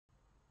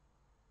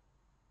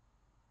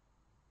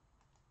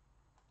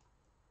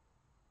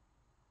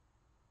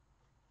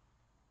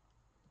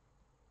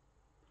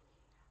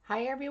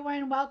Hi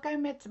everyone,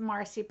 welcome. It's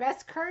Marcie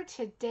Besecker.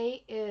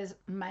 Today is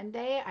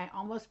Monday. I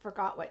almost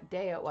forgot what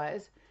day it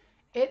was.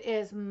 It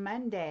is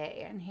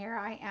Monday, and here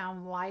I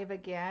am live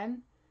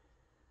again.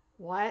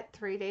 What,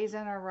 3 days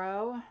in a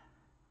row?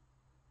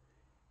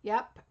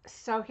 Yep.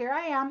 So here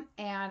I am,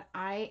 and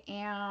I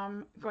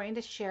am going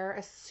to share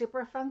a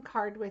super fun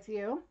card with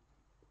you.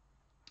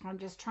 I'm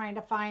just trying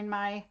to find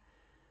my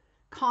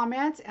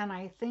comments, and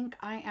I think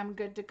I am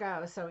good to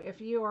go. So if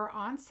you are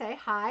on, say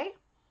hi.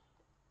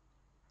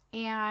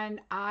 And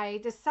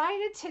I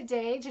decided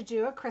today to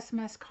do a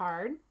Christmas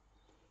card.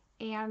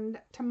 And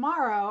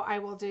tomorrow I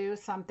will do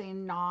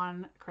something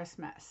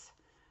non-Christmas.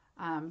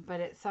 But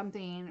it's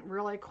something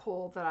really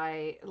cool that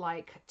I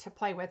like to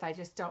play with. I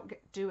just don't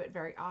do it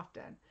very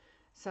often.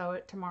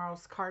 So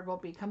tomorrow's card will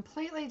be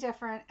completely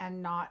different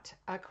and not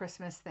a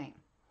Christmas thing.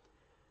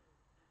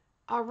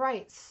 All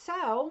right,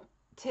 so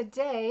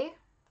today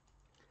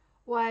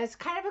was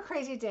kind of a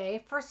crazy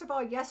day. First of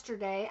all,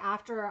 yesterday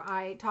after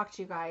I talked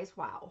to you guys,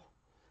 wow,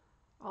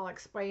 I'll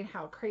explain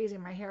how crazy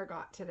my hair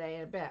got today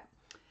in a bit.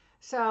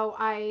 So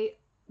I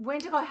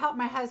went to go help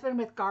my husband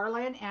with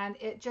garland and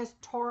it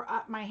just tore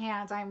up my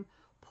hands. I'm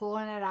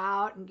pulling it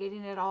out and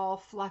getting it all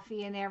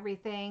fluffy and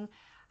everything,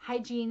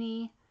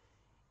 hygiene.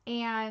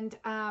 And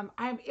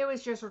it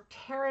was just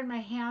tearing my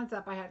hands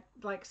up. I had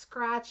like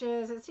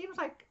scratches. It seems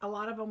like a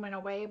lot of them went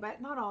away,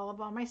 but not all of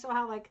them. I still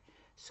have like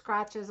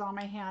scratches on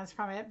my hands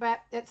from it,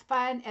 but it's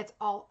fun. It's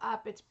all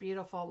up. It's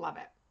beautiful. Love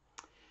it.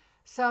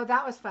 So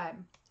that was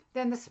fun.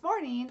 Then this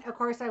morning, of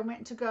course, I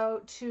went to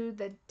go to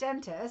the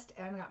dentist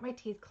and got my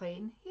teeth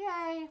cleaned.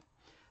 Yay!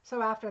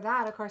 So after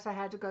that, of course, I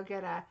had to go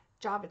get a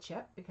Java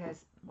chip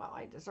because, well,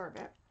 I deserve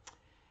it.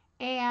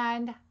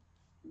 And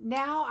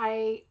now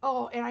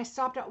and I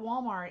stopped at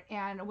Walmart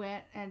and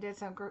went and did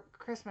some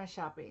Christmas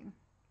shopping,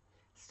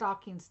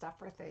 stocking stuff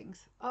for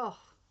things. Oh,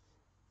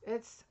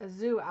 it's a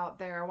zoo out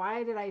there.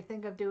 Why did I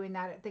think of doing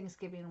that at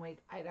Thanksgiving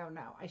week? I don't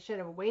know. I should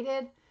have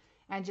waited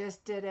and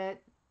just did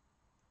it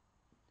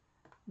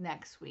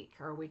next week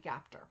or a week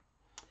after.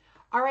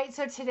 All right,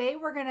 so today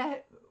we're going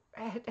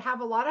to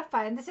have a lot of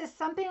fun. This is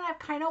something I've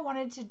kind of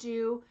wanted to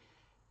do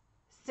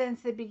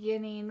since the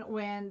beginning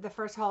when the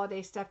first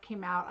holiday stuff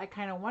came out. I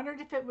kind of wondered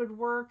if it would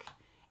work,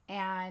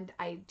 and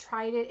I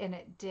tried it and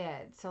it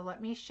did. So let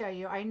me show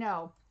you. I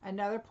know,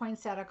 another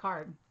poinsettia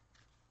card.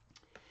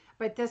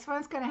 But this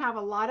one's going to have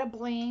a lot of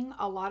bling,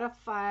 a lot of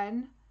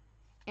fun,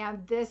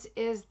 and this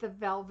is the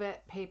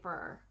velvet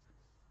paper.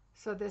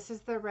 So this is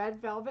the red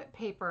velvet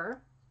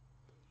paper.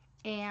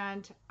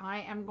 And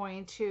I am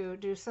going to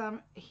do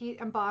some heat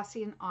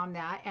embossing on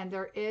that, and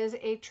there is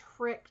a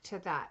trick to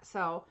that,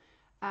 so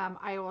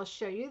I will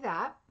show you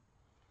that.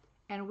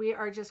 And we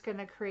are just going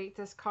to create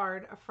this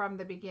card from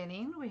the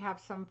beginning. We have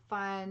some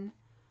fun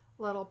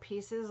little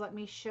pieces. Let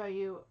me show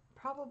you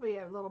probably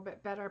a little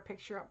bit better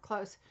picture up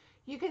close.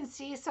 You can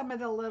see some of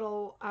the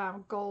little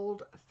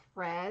gold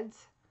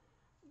threads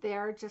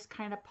there just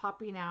kind of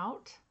popping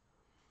out.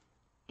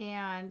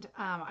 And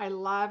I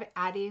love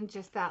adding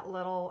just that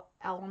little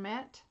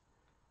element.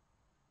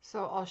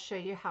 So I'll show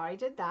you how I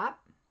did that.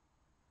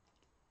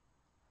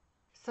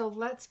 So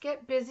let's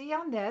get busy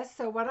on this.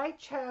 So what I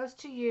chose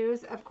to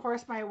use, of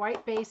course, my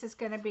white base is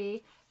going to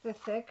be the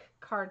thick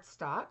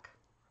cardstock.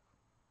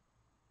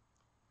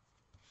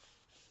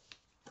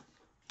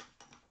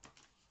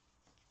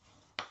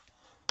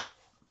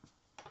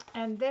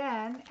 And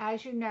then,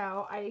 as you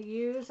know, I'm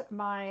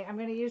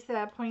going to use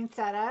the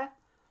poinsettia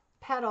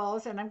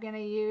petals, and I'm going to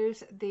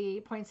use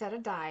the poinsettia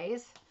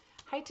dies.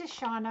 Hi,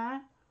 Tashana.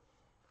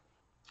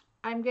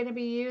 I'm going to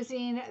be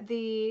using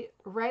the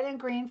red and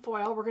green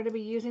foil. We're going to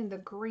be using the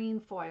green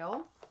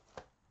foil.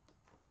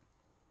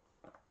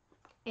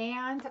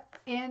 And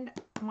in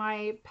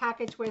my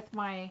package with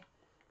my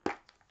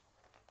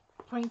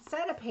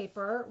poinsettia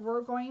paper,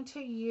 we're going to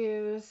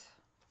use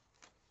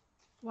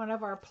one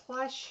of our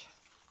plush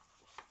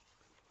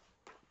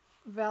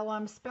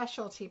vellum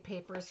specialty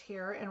papers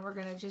here, and we're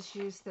going to just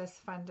use this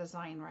fun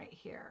design right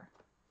here.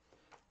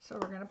 So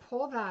we're going to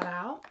pull that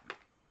out.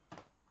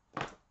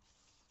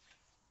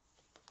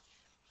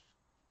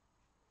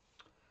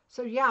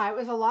 So yeah, it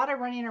was a lot of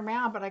running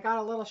around, but I got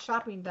a little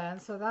shopping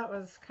done, so that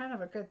was kind of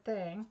a good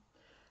thing.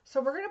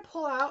 So we're going to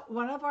pull out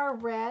one of our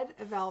red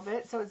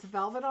velvet. So it's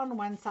velvet on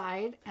one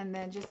side and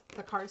then just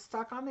the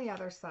cardstock on the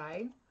other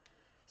side.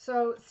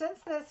 So since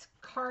this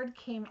card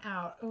came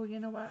out, oh,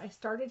 you know what? I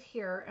started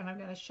here, and I'm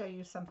going to show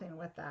you something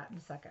with that in a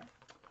second.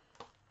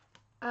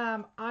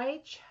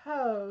 I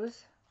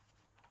chose,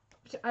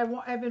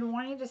 I've been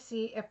wanting to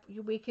see if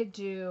we could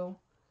do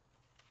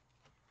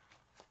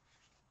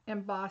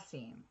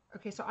embossing.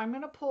 Okay, so I'm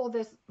going to pull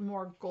this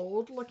more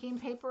gold looking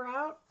paper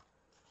out.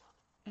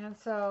 And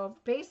so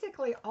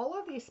basically all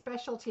of these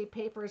specialty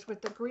papers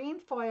with the green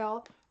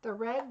foil, the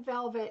red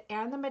velvet,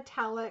 and the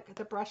metallic,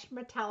 the brushed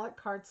metallic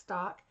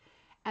cardstock.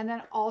 And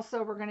then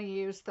also we're going to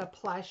use the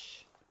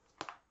plush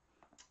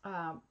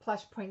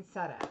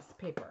poinsettias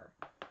paper.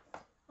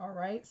 All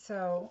right,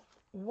 so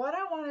what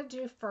I want to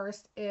do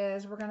first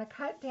is we're going to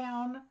cut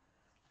down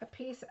a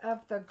piece of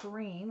the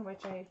green,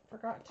 which I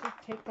forgot to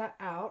take that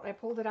out. I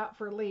pulled it out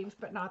for leaves,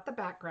 but not the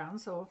background,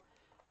 so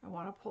I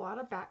want to pull out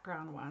a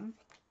background one.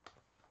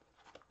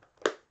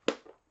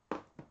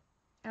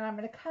 And I'm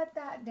going to cut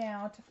that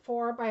down to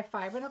 4 by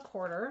 5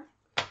 1/4.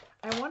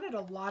 I wanted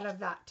a lot of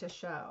that to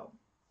show.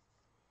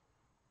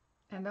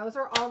 And those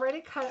are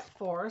already cut at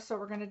 4, so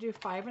we're going to do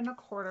 5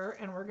 1/4,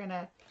 and we're going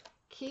to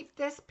keep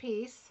this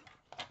piece.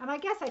 And I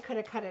guess I could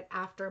have cut it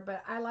after,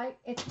 but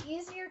it's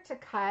easier to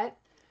cut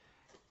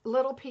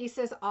little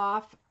pieces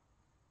off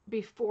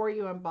before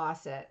you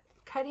emboss it.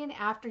 Cutting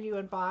after you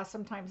emboss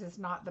sometimes is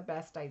not the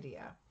best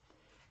idea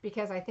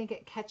because I think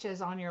it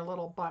catches on your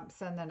little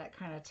bumps and then it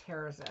kind of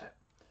tears it.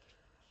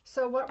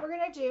 So what we're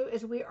going to do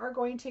is we are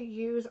going to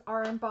use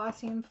our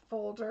embossing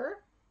folder.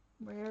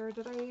 Where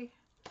did I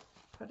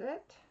put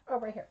it? Oh,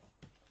 right here.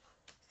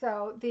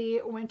 So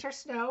the winter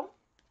snow.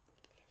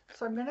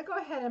 So I'm going to go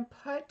ahead and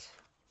put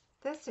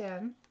this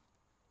in,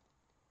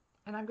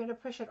 and I'm going to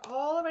push it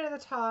all the way to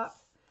the top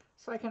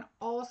so I can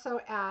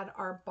also add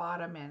our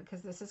bottom in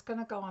because this is going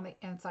to go on the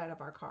inside of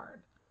our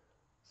card.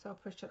 So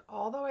push it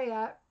all the way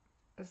up,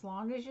 as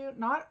long as you,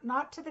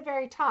 not to the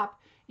very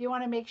top. You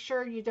want to make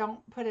sure you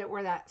don't put it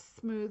where that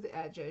smooth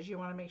edge is. You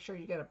want to make sure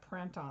you get a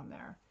print on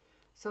there.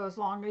 So as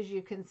long as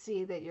you can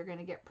see that you're going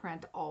to get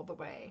print all the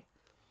way.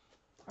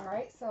 All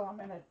right, so I'm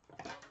going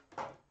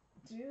to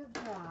do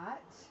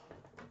that.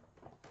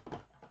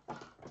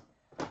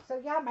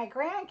 So yeah, my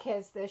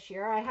grandkids this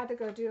year, I had to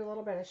go do a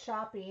little bit of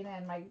shopping,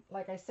 and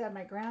like I said,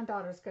 my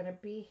granddaughter's going to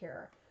be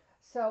here.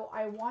 So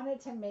I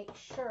wanted to make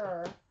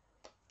sure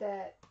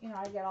that, you know,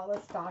 I get all the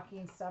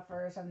stocking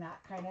stuffers and that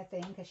kind of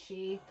thing, because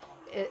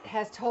it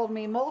has told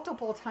me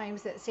multiple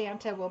times that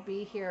Santa will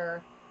be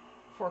here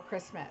for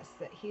Christmas,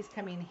 that he's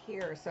coming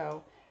here.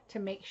 So to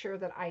make sure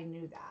that I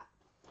knew that.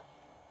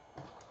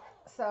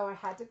 So I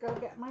had to go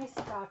get my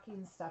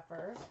stocking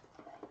stuffers,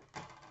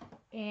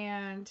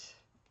 and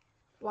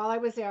while I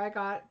was there, I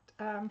got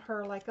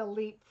her like a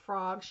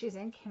leapfrog. She's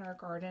in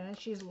kindergarten and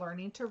she's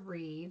learning to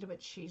read,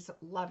 which she's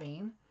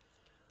loving.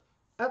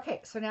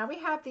 Okay, so now we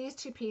have these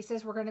two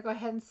pieces. We're going to go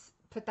ahead and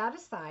put that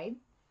aside.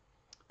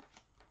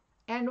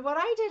 And what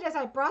I did is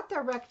I brought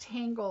the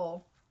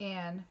rectangle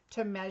in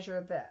to measure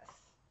this,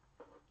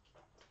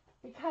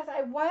 because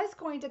I was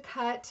going to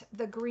cut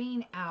the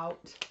green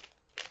out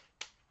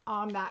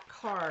on that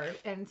card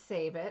and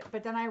save it,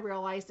 but then I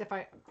realized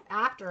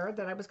after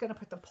that I was going to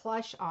put the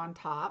plush on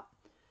top.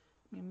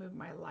 Let me move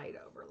my light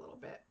over a little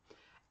bit.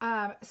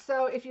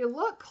 So if you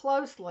look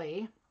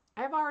closely,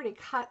 I've already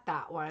cut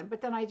that one,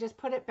 but then I just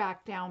put it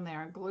back down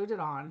there and glued it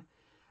on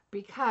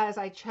because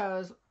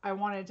I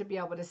wanted to be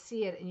able to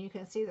see it, and you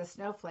can see the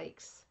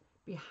snowflakes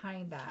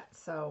behind that.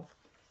 So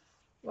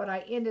what I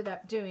ended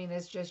up doing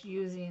is just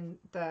using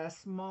the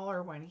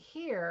smaller one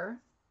here,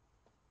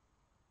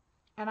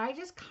 and I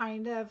just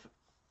kind of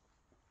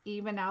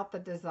even out the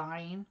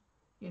design,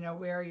 you know,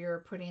 where you're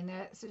putting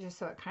it. So just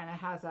so it kind of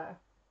has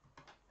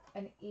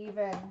an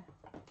even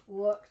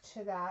look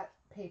to that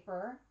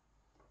paper.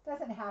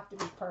 Doesn't have to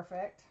be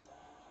perfect.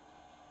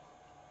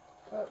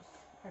 Oops,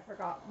 I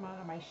forgot one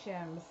of my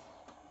shims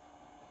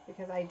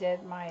because I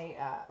did my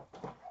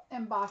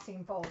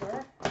embossing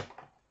folder.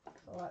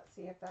 So let's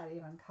see if that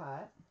even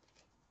cut.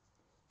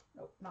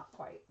 Nope, not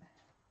quite.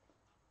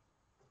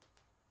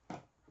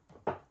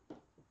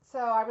 So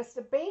I was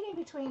debating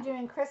between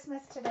doing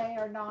Christmas today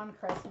or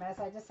non-Christmas.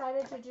 I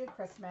decided to do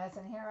Christmas,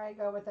 and here I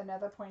go with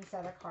another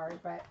poinsettia card.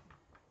 But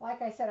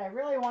like I said, I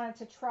really wanted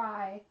to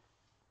try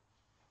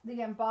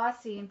the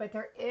embossing, but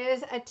there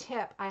is a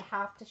tip I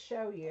have to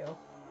show you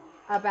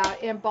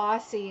about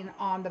embossing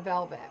on the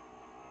velvet.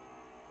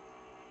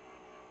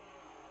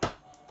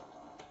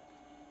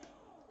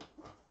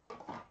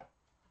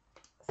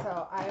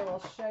 So I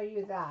will show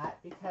you that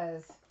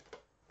because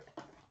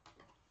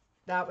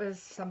that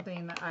was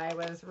something I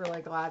was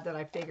really glad that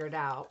I figured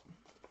out.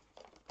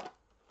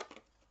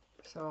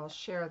 So I'll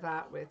share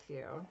that with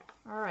you.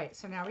 All right,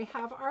 so now we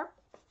have our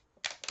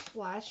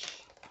blush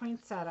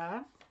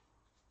poinsettia.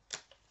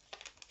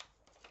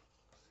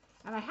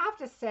 And I have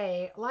to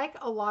say, like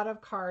a lot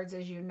of cards,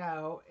 as you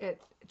know,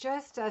 it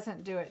just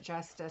doesn't do it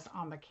justice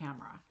on the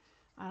camera.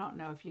 I don't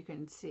know if you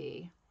can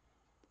see,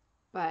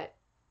 but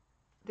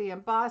the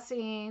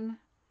embossing,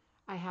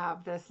 I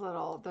have the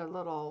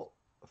little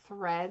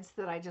threads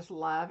that I just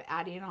love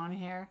adding on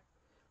here.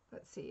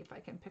 Let's see if I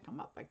can pick them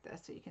up like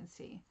this so you can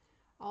see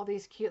all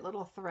these cute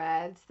little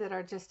threads that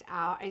are just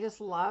out. I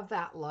just love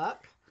that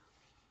look.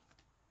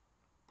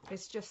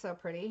 It's just so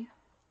pretty.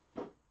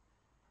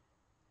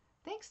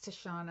 Thanks,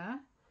 Tashana.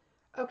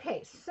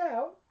 Okay,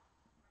 so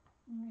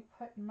let me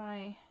put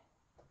my,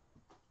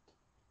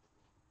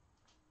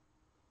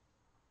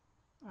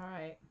 all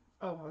right.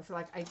 Oh, it's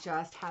like I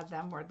just had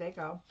them. Where'd they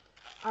go?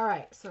 All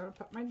right, so I'll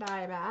put my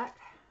die back.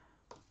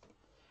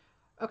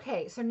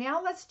 Okay, so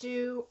now let's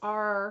do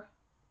our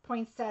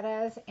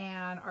poinsettias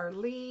and our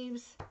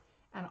leaves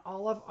and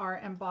all of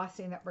our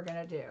embossing that we're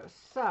going to do.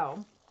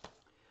 So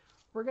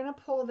we're going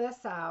to pull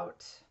this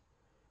out,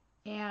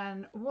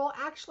 And we'll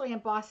actually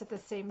emboss at the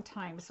same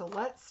time. So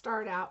let's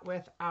start out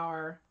with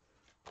our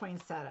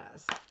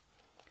poinsettias.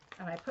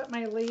 And I put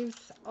my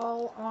leaves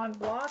all on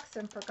blocks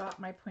and forgot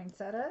my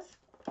poinsettias.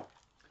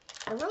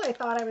 I really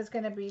thought I was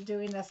going to be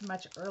doing this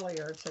much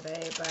earlier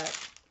today,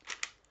 but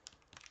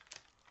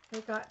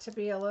it got to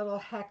be a little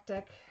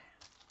hectic.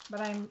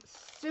 But I'm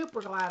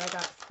super glad I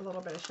got a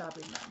little bit of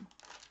shopping done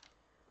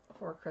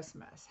for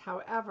Christmas.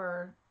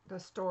 However, the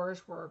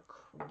stores were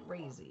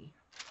crazy.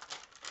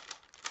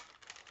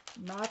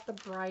 Not the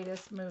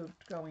brightest move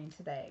going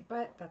today,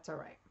 but that's all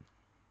right.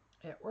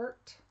 It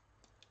worked,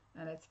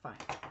 and it's fine.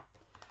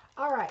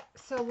 All right,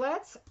 so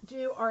let's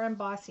do our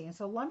embossing.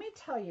 So let me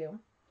tell you,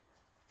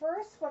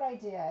 first what I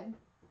did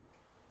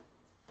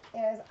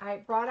is I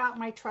brought out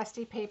my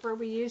trusty paper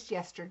we used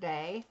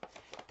yesterday.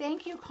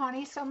 Thank you,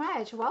 Connie, so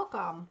much.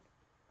 Welcome.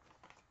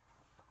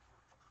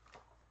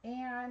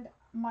 And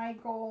my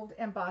gold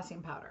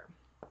embossing powder.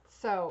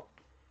 So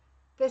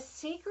the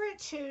secret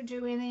to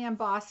doing the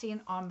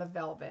embossing on the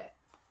velvet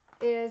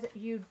is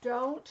you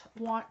don't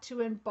want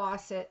to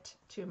emboss it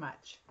too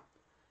much.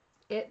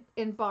 It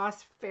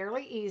embossed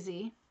fairly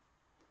easy.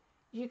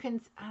 You can,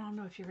 I don't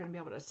know if you're going to be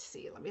able to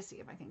see. Let me see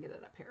if I can get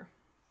it up here.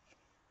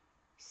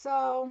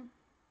 So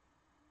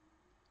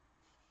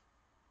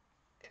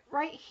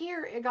right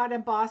here, it got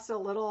embossed a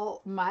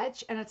little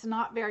much and it's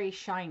not very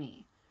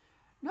shiny.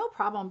 No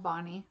problem,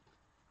 Bonnie.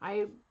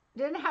 I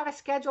didn't have a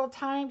scheduled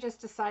time,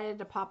 just decided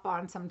to pop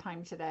on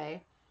sometime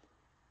today.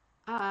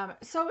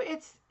 So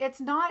it's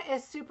not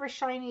as super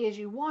shiny as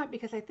you want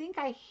because I think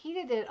I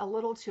heated it a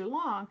little too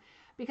long,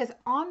 because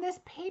on this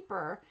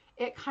paper,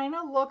 it kind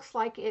of looks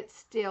like it's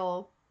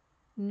still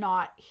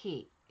not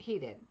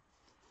heated.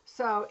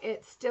 So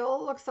it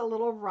still looks a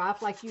little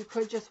rough, like you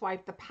could just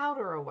wipe the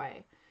powder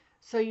away.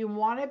 So you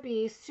want to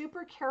be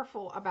super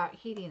careful about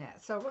heating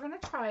it. So we're going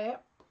to try it.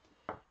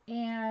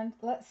 And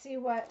let's see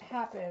what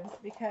happens,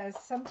 because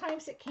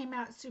sometimes it came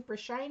out super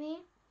shiny.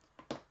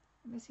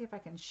 Let me see if I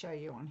can show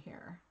you on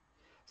here.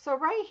 So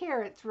right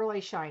here, it's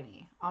really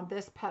shiny. On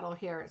this petal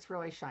here, it's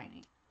really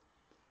shiny.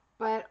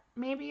 But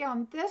maybe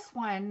on this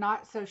one,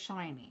 not so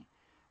shiny.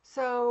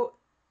 So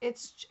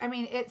it's, I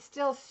mean, it's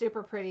still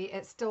super pretty.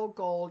 It's still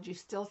gold. You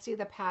still see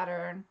the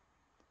pattern.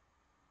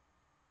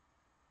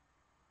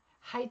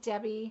 Hi,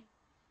 Debbie.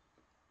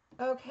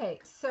 Okay,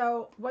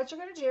 so what you're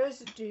going to do is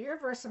do your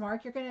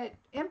Versamark. You're going to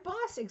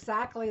emboss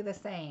exactly the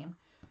same.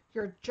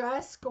 You're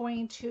just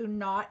going to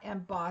not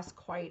emboss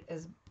quite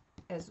as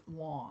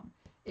long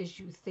as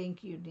you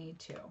think you need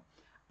to.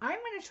 I'm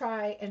going to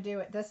try and do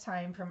it this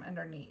time from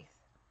underneath.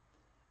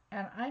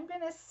 And I'm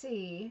going to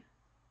see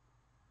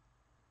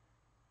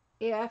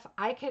if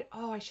I could,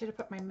 oh, I should have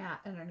put my mat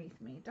underneath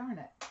me. Darn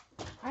it.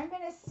 I'm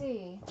going to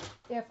see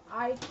if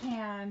I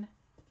can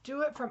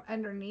do it from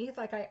underneath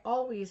like I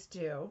always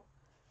do,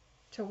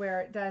 to where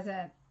it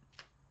doesn't,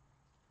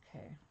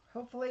 okay,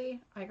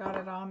 hopefully I got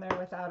it on there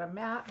without a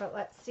mat, but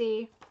let's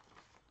see.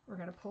 We're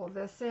going to pull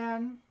this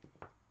in.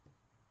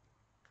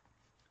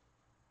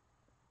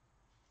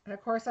 And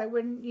of course I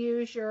wouldn't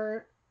use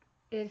your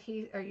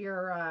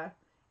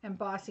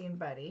embossing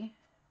buddy.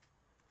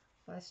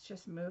 Let's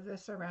just move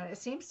this around. It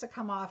seems to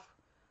come off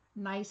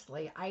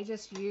nicely. I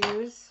just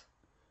use,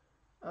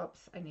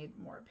 oops, I need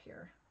more up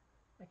here.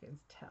 I can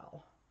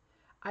tell.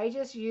 I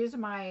just use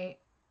my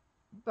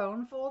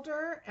bone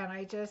folder and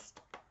I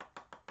just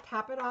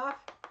tap it off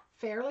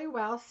fairly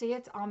well. See,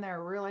 it's on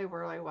there really,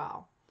 really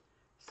well.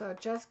 So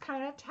just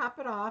kind of tap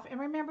it off. And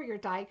remember, you're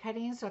die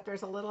cutting, so if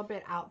there's a little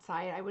bit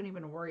outside, I wouldn't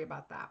even worry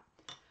about that.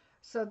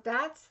 So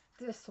that's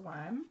this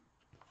one.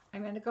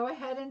 I'm going to go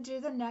ahead and do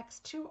the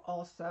next two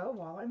also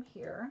while I'm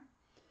here.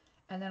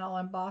 And then I'll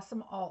emboss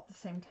them all at the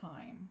same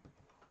time.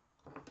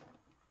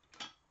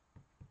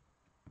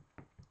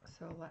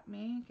 So let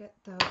me get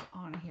those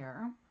on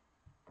here.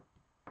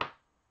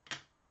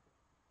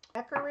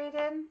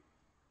 Decorated.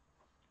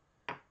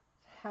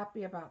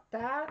 Happy about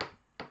that.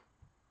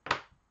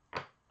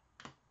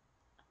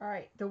 All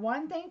right, the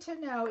one thing to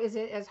know is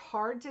it is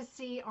hard to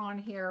see on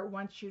here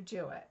once you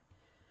do it.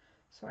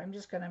 So I'm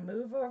just going to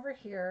move over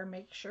here,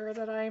 make sure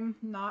that I'm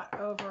not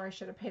over. I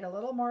should have paid a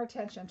little more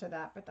attention to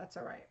that, but that's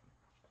all right.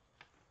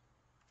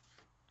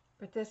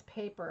 But this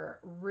paper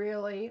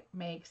really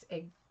makes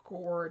a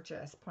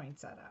gorgeous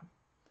poinsettia.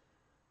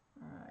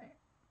 All right.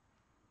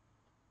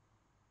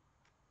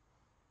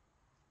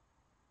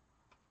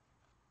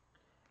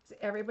 Is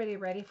everybody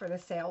ready for the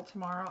sale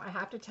tomorrow? I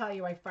have to tell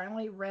you, I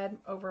finally read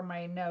over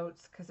my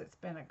notes because it's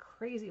been a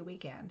crazy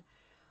weekend.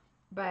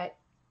 But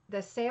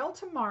the sale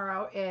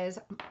tomorrow is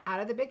out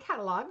of the big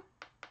catalog.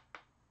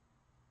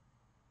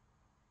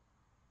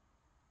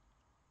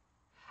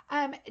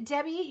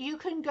 Debbie, you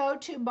can go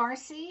to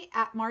Marcie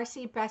at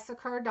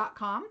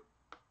marciebeseckerdesigns.com.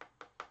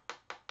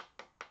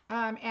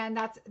 And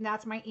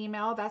that's my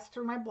email. That's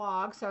through my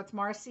blog. So it's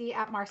Marcie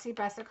at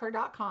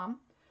marciebeseckerdesigns.com.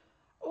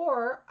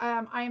 Or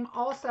I'm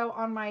also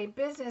on my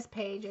business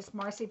page. It's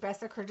Marcie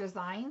Besecker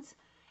Designs.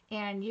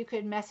 And you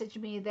could message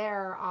me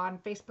there on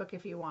Facebook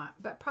if you want.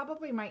 But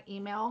probably my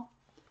email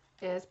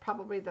is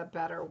probably the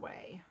better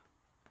way.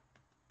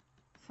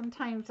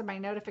 Sometimes my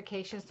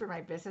notifications through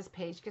my business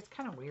page gets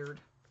kind of weird.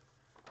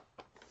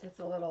 It's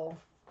a little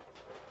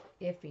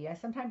iffy.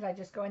 Sometimes I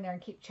just go in there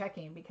and keep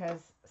checking because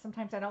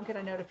sometimes I don't get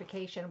a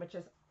notification, which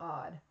is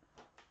odd.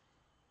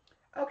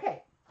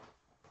 Okay.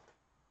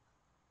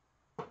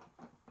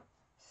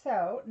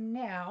 So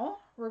now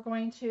we're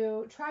going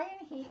to try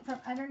and heat from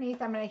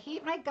underneath. I'm going to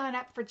heat my gun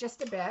up for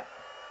just a bit.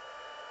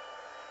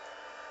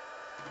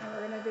 And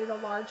we're going to do the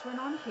large one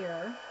on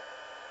here.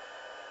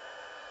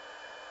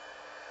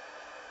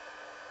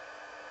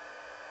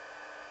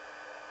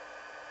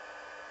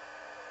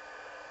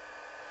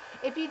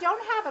 If you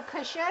don't have a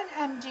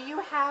cushion, do you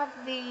have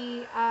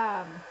the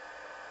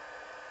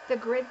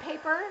grid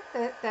paper,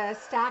 the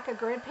stack of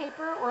grid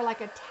paper, or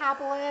like a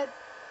tablet,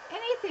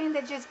 anything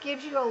that just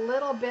gives you a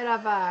little bit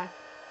of a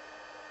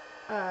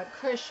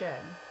cushion?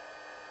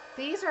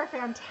 These are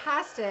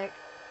fantastic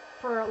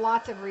for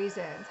lots of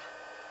reasons.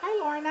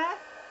 Hi, Lorna.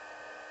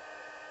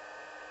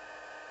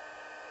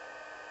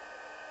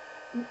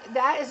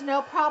 That is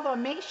no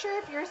problem. Make sure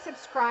if you're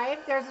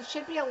subscribed, there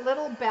should be a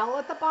little bell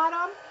at the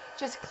bottom.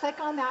 Just click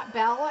on that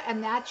bell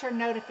and that's your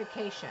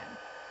notification.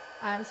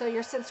 So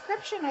your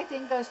subscription, I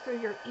think, goes through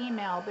your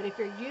email, but if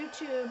your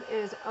YouTube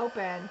is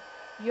open,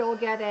 you'll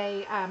get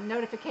a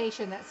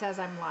notification that says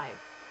I'm live.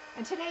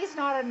 And today's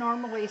not a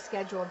normally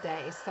scheduled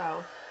day,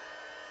 so.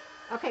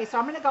 Okay, so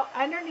I'm going to go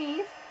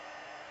underneath.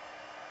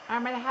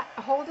 I'm going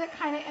to hold it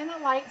kind of in the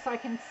light so I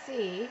can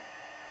see.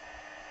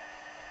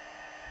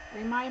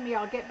 Remind me,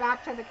 I'll get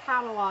back to the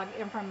catalog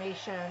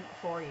information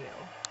for you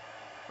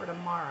for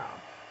tomorrow.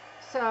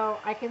 So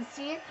I can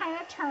see it kind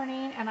of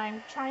turning, and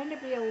I'm trying to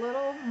be a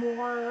little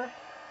more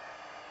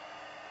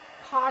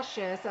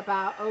cautious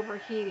about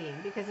overheating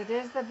because it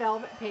is the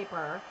velvet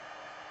paper,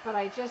 but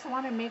I just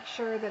want to make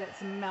sure that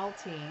it's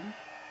melting.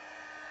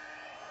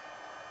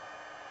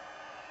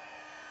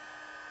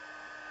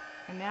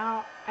 And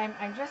now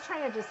I'm just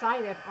trying to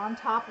decide if on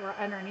top or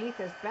underneath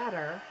is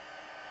better.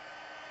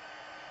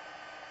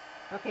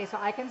 Okay, so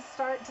I can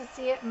start to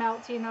see it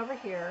melting over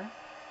here.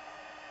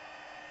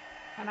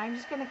 And I'm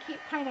just going to keep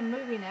kind of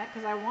moving it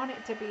because I want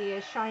it to be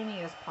as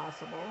shiny as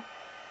possible.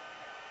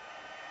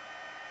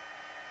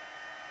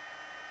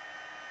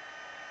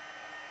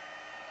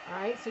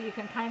 Alright, so you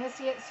can kind of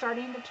see it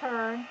starting to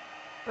turn.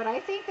 But I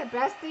think the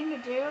best thing to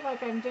do,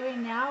 like I'm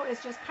doing now,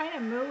 is just kind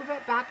of move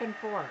it back and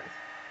forth.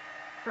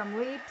 From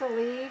leaf to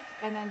leaf,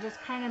 and then just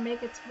kind of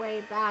make its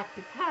way back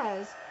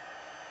because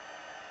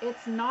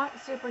it's not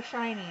super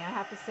shiny, I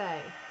have to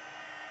say.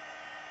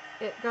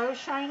 It goes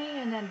shiny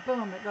and then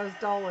boom, it goes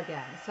dull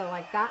again. So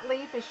like that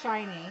leaf is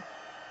shiny,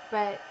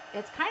 but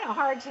it's kind of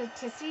hard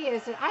to see.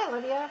 Is it, hi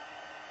Olivia,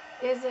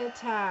 is it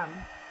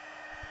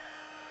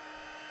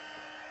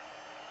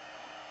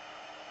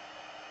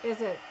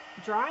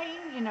drying,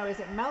 you know,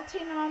 is it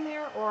melting on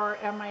there, or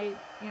am I,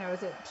 you know,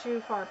 is it too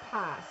far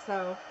past?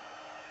 So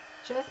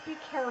just be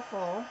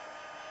careful.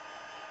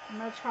 I'm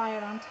going to try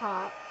it on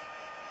top.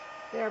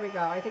 There we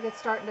go. I think it's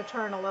starting to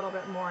turn a little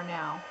bit more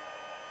now.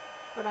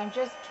 But I'm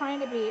just trying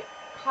to be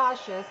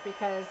cautious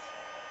because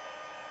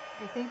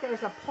I think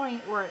there's a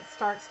point where it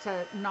starts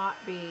to not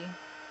be.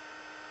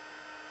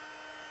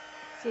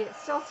 See, it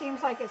still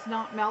seems like it's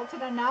not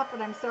melted enough, but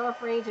I'm so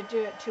afraid to do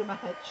it too much.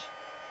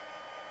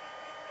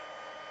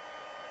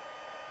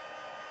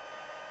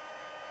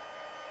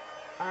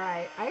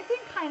 Alright, I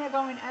think kind of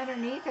going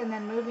underneath and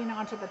then moving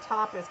onto the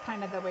top is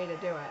kind of the way to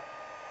do it.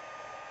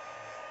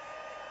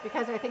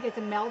 Because I think it's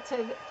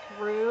melted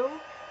through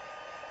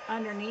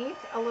underneath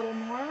a little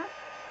more.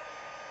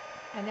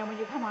 And then when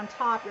you come on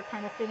top, you're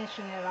kind of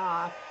finishing it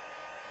off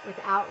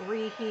without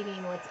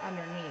reheating what's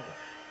underneath.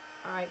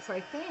 All right, so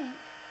I think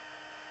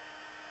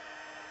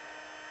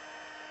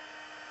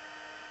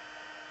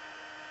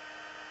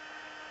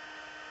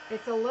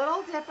it's a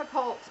little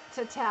difficult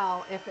to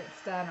tell if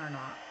it's done or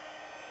not.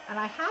 And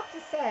I have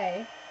to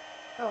say,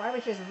 oh, I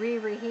was just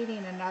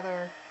reheating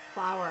another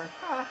flower.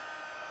 Huh.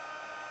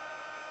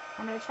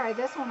 I'm going to try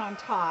this one on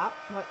top.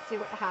 Let's see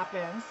what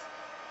happens.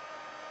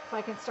 So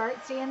I can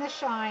start seeing the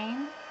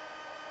shine.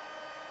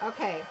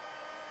 Okay,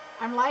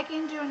 I'm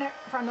liking doing it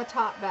from the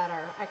top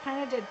better. I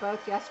kind of did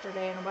both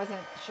yesterday and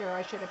wasn't sure.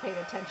 I should have paid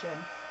attention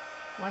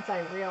once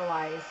I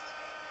realized.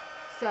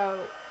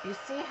 So you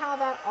see how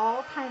that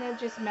all kind of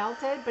just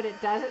melted, but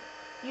it doesn't,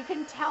 you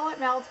can tell it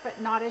melts,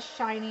 but not as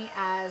shiny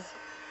as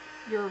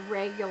your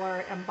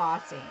regular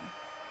embossing.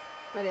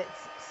 But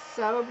it's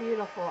so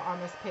beautiful on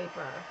this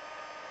paper.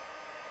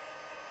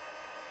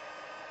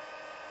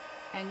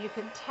 And you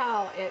can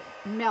tell it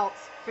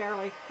melts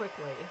fairly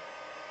quickly.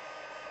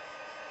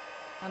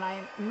 And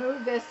I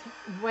move this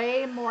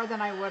way more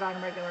than I would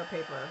on regular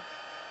paper.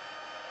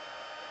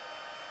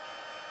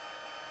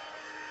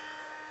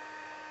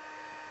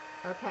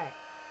 Okay,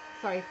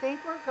 so I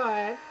think we're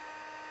good.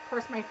 Of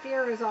course, my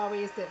fear is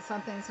always that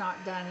something's not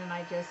done and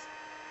I just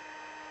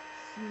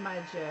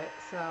smudge it.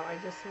 So I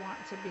just want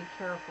to be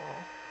careful.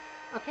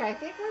 Okay, I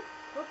think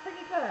we're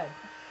pretty good.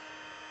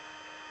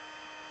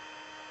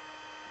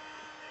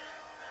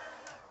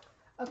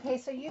 Okay,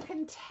 so you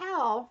can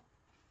tell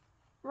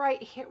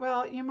right here,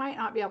 well, you might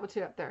not be able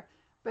to up there,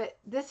 But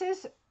this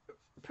is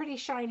pretty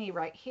shiny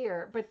right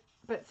here, but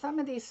some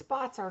of these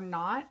spots are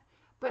not.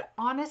 But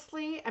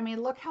honestly, I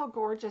mean, look how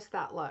gorgeous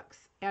that looks.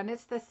 And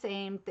it's the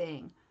same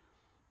thing.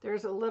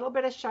 There's a little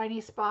bit of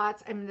shiny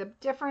spots. I mean, the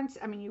difference,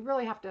 I mean, you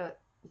really have to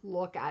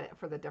look at it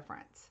for the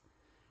difference.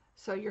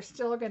 So you're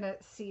still going to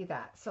see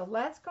that. So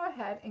let's go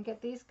ahead and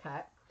get these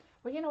cut.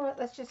 Well, you know what?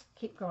 Let's just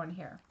keep going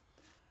here.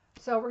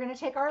 So we're going to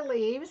take our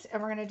leaves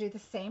and we're going to do the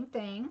same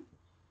thing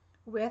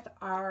with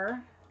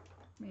our,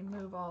 let me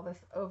move all this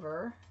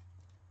over,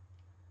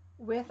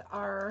 with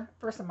our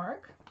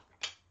Versamark.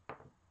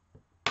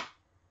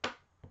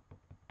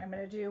 I'm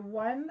going to do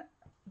one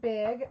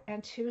big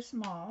and two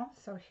small.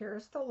 So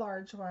here's the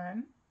large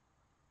one.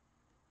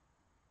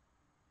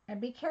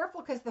 And be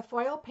careful because the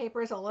foil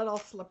paper is a little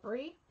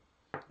slippery.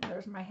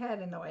 There's my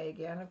head in the way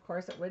again. Of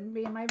course, it wouldn't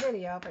be in my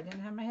video if I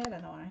didn't have my head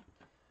in the way.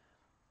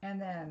 And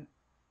then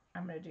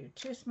I'm going to do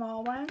two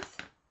small ones.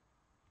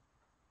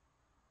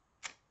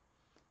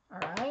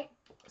 All right,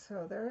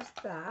 so there's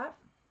that.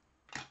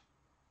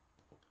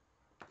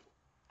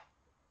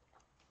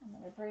 I'm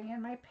going to bring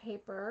in my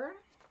paper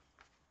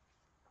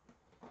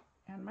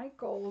and my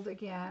gold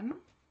again.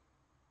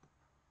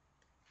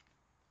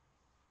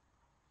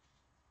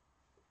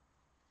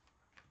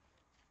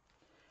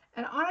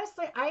 And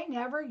honestly, I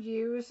never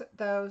use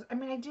those. I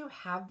mean, I do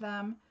have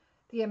them,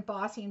 the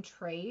embossing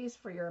trays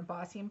for your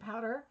embossing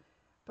powder,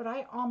 but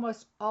I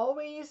almost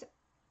always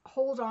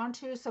hold on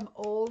to some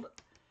old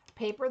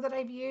paper that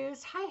I've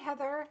used. Hi,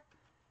 Heather.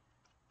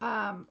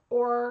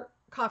 Or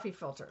coffee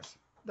filters.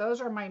 Those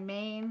are my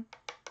main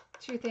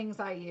two things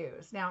I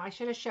use. Now, I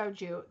should have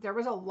showed you, there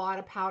was a lot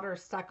of powder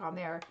stuck on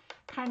there,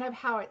 kind of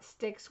how it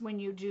sticks when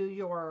you do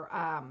your,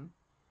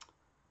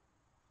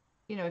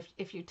 you know,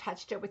 if you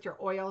touched it with your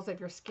oils of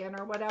your skin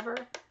or whatever,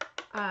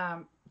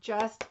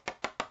 just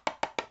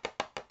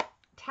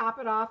tap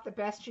it off the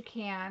best you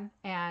can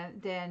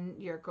and then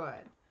you're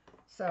good.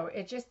 So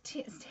it just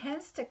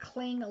tends to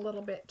cling a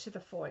little bit to the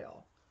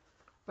foil,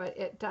 but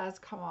it does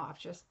come off.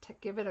 Just to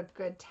give it a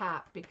good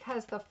tap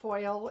because the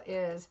foil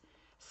is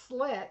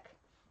slick.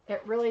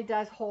 It really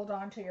does hold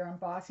on to your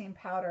embossing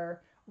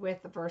powder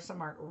with the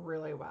Versamark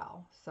really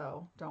well.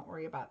 So don't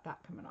worry about that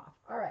coming off.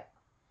 All right.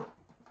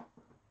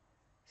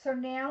 So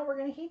now we're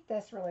going to heat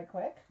this really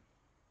quick.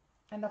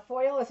 And the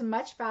foil is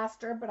much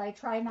faster, but I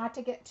try not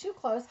to get too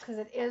close because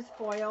it is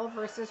foil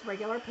versus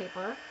regular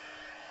paper.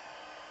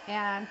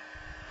 And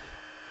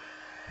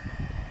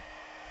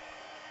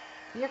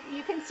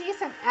you can see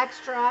some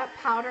extra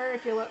powder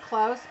if you look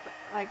close,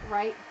 like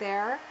right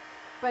there,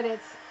 but it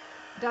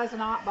does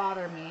not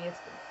bother me. It's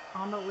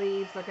on the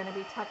leaves. They're going to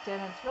be tucked in.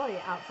 And it's really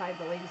outside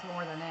the leaves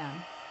more than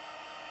in.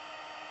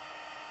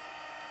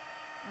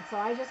 And so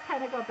I just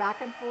kind of go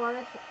back and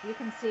forth. You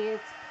can see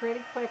it's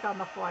pretty quick on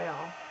the foil.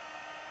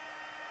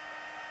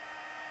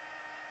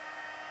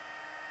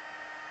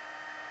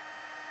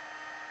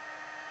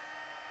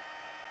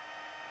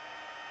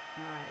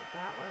 All right,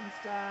 that one's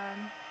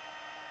done.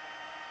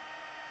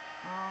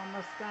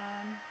 Almost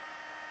done.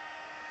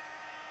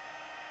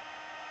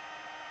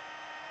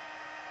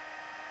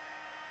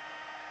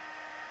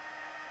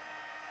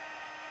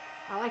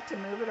 I like to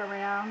move it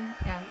around,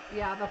 and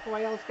yeah, the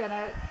foil's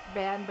gonna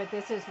bend, but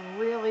this is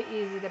really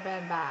easy to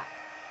bend back.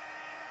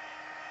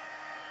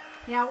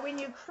 Now, when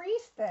you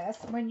crease this,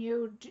 when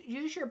you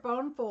use your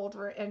bone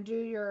folder and do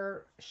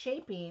your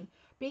shaping,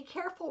 be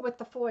careful with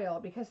the foil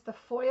because the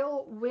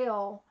foil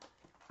will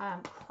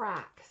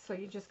crack. So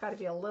you just got to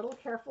be a little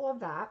careful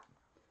of that.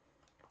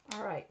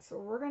 All right, so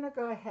we're going to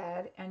go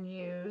ahead and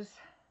use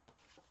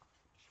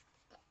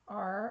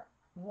our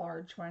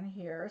large one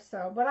here.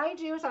 So what I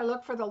do is I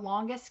look for the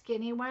longest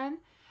skinny one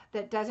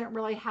that doesn't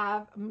really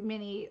have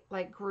many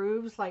like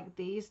grooves like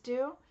these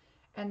do.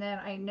 And then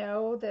I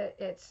know that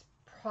it's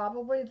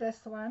probably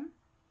this one.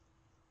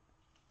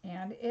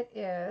 And it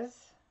is.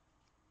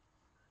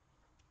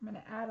 I'm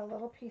going to add a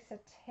little piece of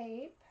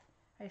tape.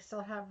 I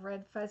still have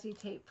red fuzzy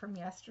tape from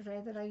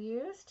yesterday that I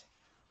used.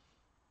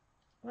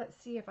 Let's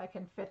see if I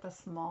can fit the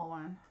small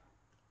one.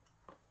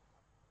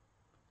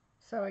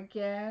 So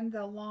again,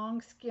 the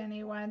long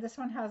skinny one, this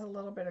one has a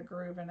little bit of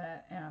groove in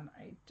it, and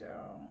I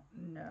don't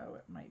know,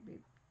 it might be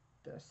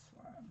this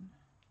one.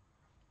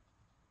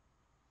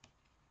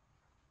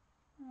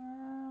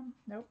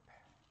 Nope.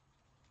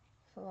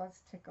 So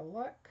let's take a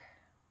look.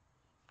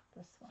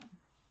 This one.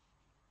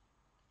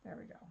 There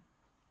we go.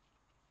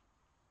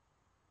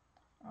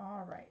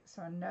 All right,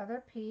 so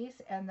another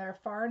piece, and they're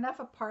far enough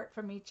apart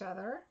from each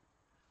other.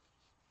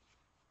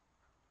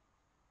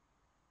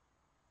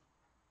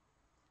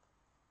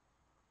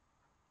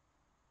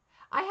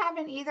 I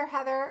haven't either,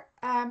 Heather.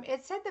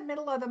 It said the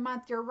middle of the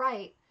month. You're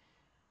right.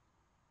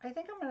 I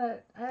think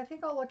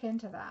I'll look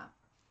into that.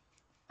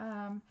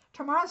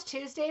 Tomorrow's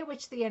Tuesday,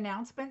 which the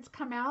announcements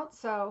come out,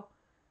 so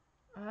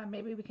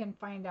maybe we can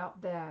find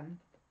out then.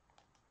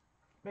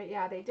 But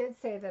yeah, they did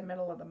say the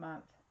middle of the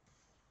month.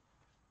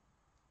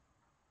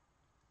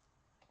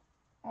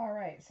 All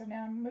right, so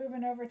now I'm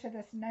moving over to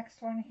this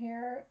next one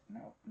here.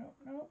 Nope, nope,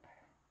 nope.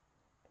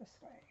 This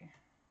way.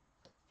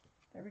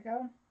 There we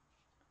go.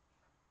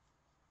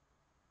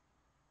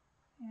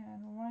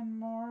 And one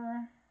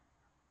more.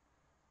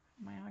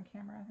 Am I on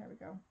camera? There we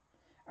go.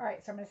 All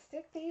right, so I'm going to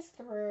stick these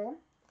through.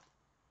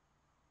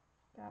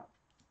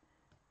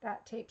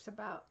 That tape's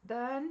about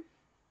done.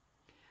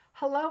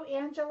 Hello,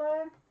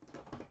 Angela.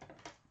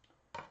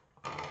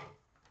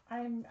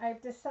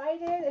 I've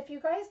decided, if you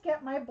guys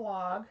get my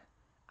blog,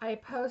 I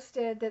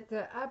posted that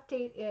the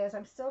update is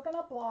I'm still going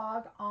to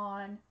blog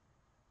on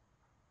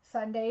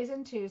Sundays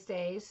and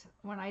Tuesdays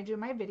when I do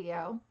my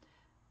video.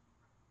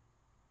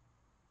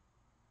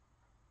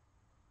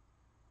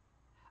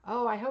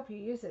 Oh, I hope you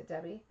use it,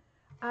 Debbie.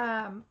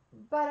 But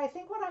I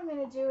think what I'm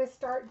going to do is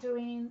start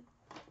doing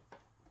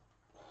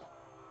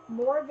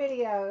more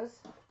videos,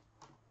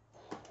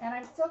 and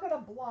I'm still going to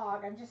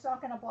blog. I'm just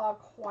not going to blog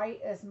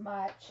quite as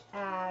much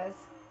as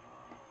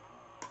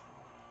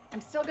I'm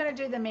still going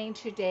to do the main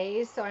 2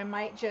 days, so I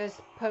might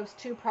just post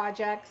 2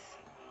 projects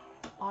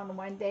on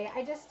one day.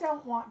 I just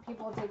don't want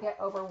people to get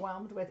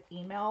overwhelmed with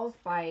emails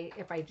by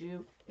if I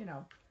do,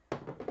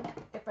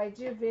 if I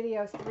do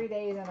videos 3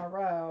 days in a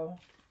row.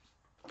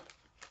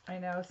 I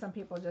know some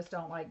people just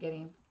don't like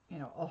getting,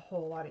 a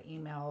whole lot of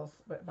emails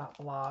about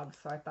blogs.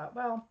 So I thought,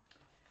 well,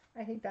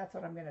 I think that's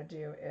what I'm going to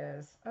do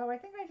is, oh, I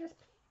think I just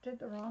did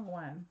the wrong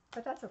one,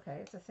 but that's okay.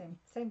 It's the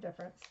same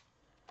difference.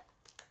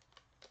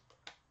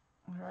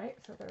 All right,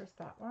 so there's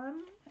that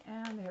one,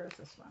 and there's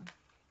this one.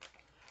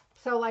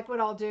 So like what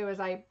I'll do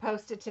is I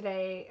posted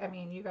today. I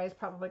mean, you guys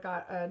probably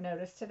got a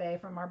notice today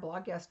from our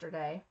blog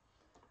yesterday,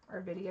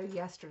 our video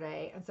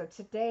yesterday. And so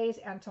today's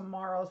and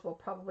tomorrow's will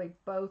probably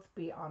both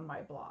be on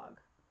my blog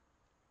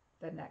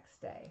the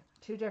next day.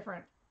 2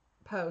 different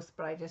posts,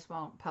 but I just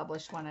won't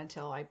publish one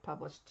until I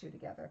publish 2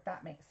 together, if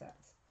that makes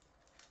sense.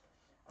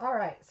 All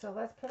right, so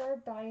let's put our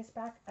dies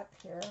back up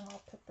here, and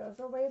I'll put those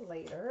away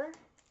later.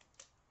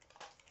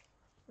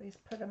 At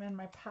least put them in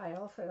my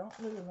pile so I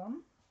don't lose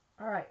them.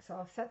 All right, so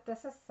I'll set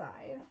this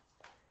aside.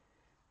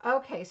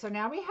 Okay, so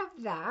now we have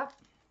that.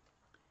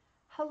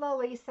 Hello,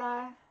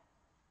 Lisa.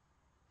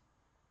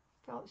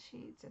 Felt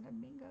sheets and a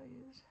bingo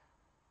used.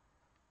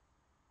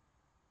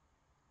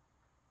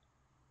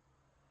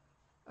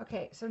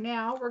 Okay, so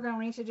now we're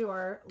going to do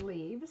our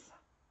leaves.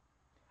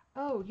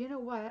 Oh, you know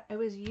what? I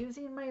was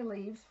using my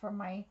leaves for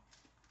my,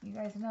 you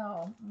guys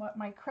know what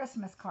my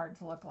Christmas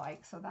cards look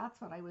like. So that's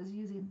what I was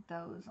using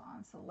those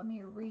on. So let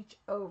me reach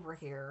over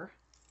here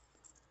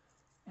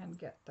and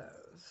get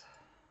those.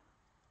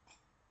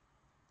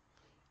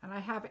 And I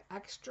have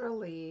extra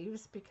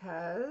leaves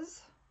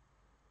because,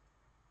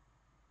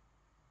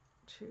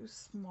 too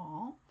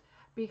small,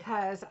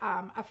 because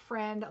a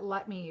friend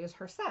let me use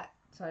her set.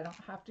 So I don't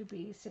have to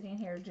be sitting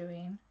here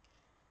doing,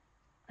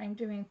 I'm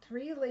doing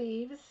 3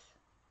 leaves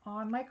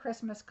on my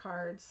Christmas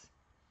cards,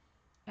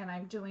 and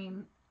I'm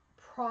doing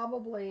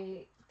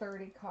probably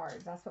 30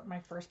 cards. That's what my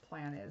first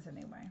plan is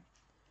anyway.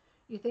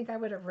 You think I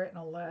would have written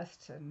a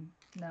list and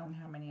known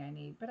how many I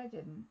need, but I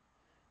didn't.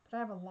 But I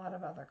have a lot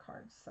of other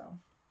cards, so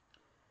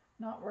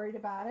not worried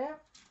about it.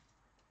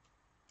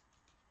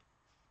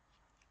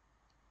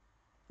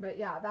 But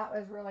yeah, that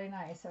was really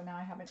nice. So now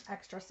I have an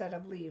extra set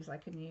of leaves I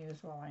can use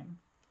while I'm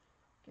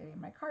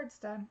getting my cards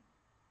done.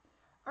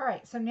 All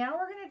right, so now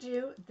we're going to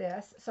do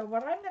this. So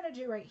what I'm going to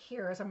do right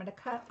here is I'm going to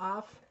cut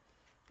off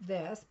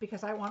this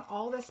because I want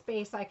all the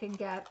space I can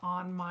get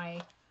on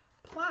my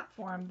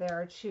platform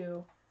there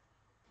to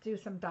do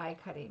some die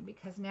cutting,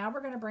 because now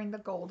we're going to bring the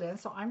gold in.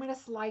 So I'm going to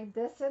slide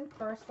this in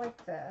first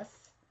like this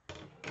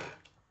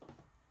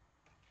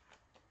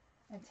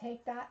and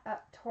take that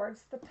up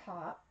towards the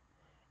top.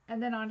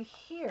 And then on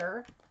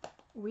here,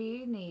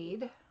 we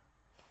need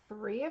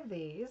 3 of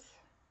these.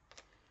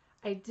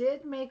 I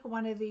did make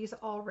one of these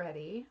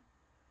already,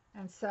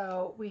 and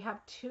so we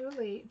have 2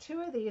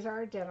 of these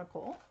are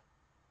identical.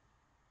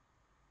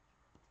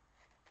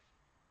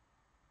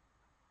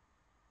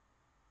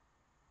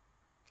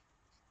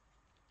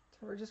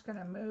 So we're just going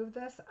to move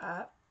this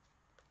up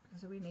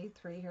because we need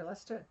 3 here.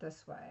 Let's do it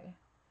this way,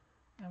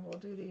 and we'll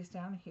do these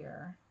down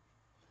here,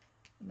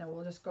 and then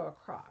we'll just go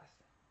across.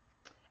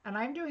 And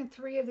I'm doing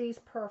 3 of these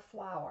per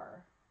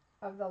flower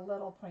of the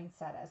little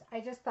poinsettias.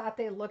 I just thought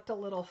they looked a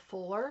little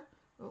fuller.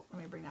 Oh,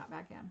 let me bring that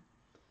back in.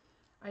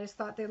 I just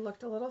thought they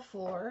looked a little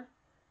fuller,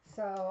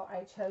 so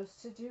I chose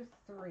to do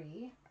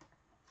 3.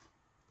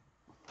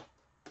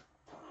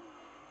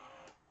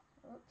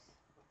 Oops.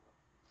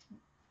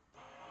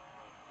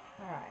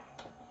 All right.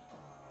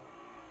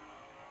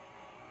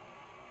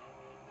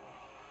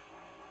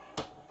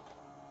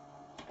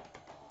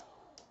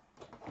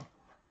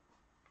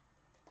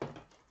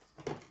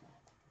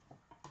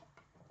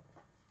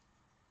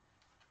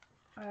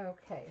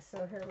 Okay,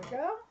 so here we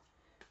go.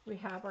 We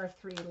have our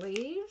 3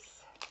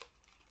 leaves.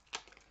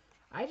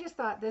 I just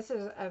thought this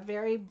is a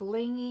very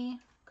blingy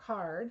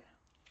card,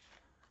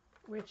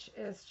 which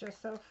is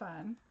just so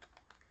fun.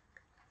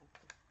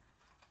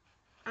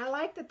 I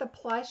like that the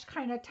plush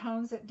kind of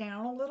tones it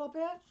down a little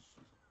bit,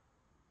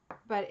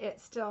 but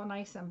it's still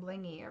nice and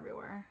blingy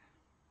everywhere.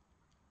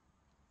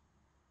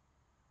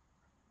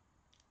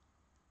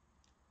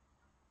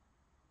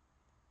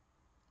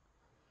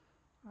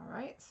 All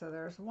right, so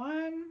there's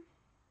one.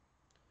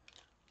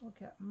 We'll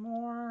We'll get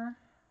more.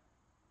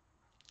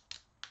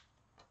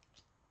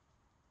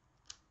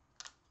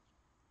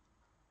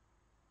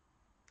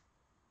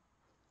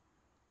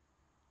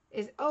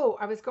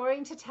 I was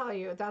going to tell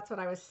you, that's what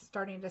I was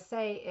starting to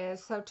say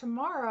is, so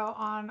tomorrow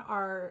on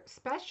our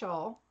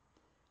special,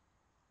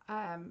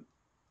 um,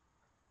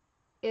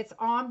 it's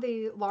on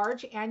the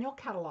large annual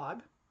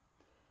catalog,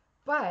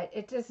 but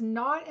it does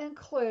not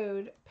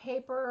include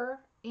paper,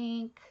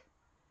 ink,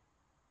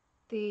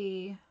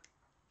 the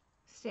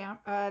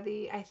stamp,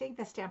 I think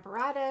the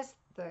stamparatus,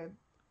 the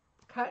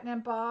cut and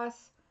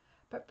emboss,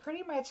 but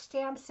pretty much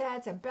stamp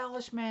sets,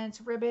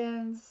 embellishments,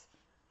 ribbons,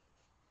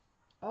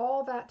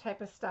 all that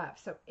type of stuff.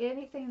 So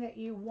anything that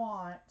you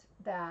want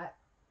that,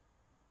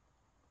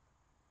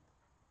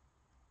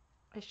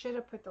 I should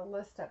have put the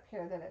list up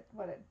here that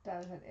what it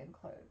doesn't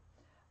include.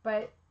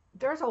 But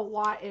there's a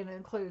lot it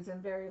includes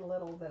and very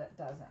little that it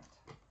doesn't.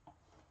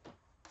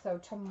 So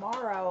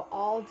tomorrow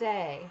all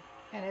day,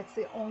 and it's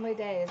the only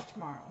day is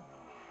tomorrow.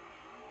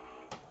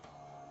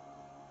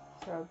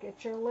 So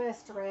get your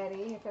list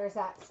ready. If there's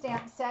that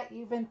stamp set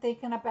you've been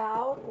thinking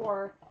about,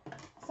 or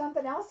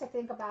something else to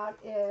think about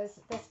is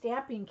the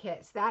stamping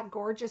kits. That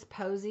gorgeous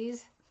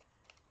posies.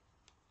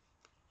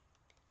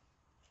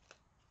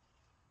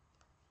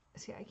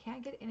 See, I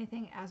can't get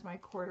anything as my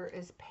quarter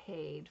is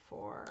paid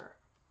for.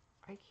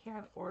 I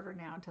can't order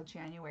now until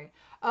January.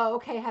 Oh,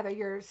 okay, Heather,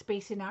 you're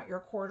spacing out your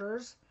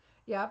quarters.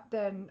 Yep,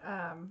 then,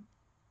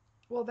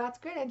 well, that's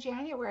good. In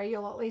January,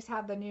 you'll at least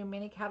have the new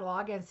mini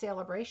catalog and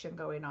celebration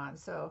going on,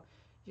 so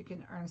you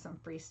can earn some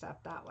free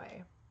stuff that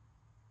way.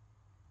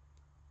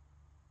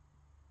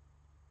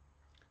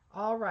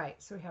 All right,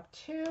 so we have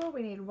 2.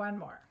 We need 1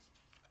 more.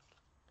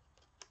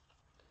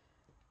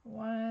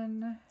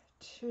 1,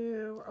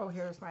 2. Oh,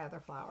 here's my other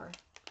flower.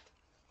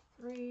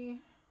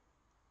 3.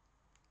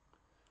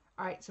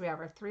 All right, so we have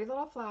our 3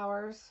 little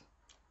flowers,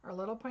 our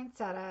little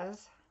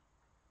poinsettias.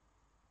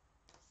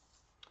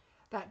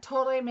 That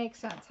totally makes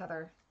sense,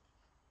 Heather.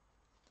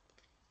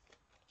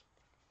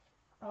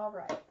 All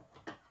right.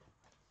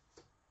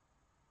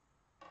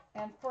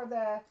 And for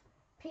the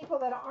people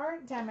that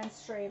aren't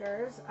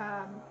demonstrators,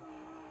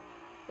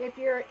 if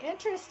you're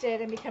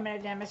interested in becoming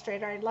a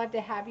demonstrator, I'd love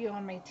to have you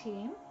on my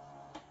team.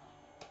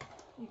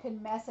 You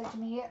can message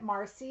me at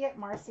Marcie at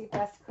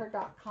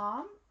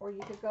marciebeseckerdesigns, or you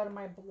could go to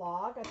my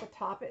blog. At the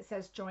top it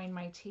says join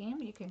my team.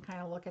 You can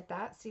kind of look at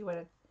that, see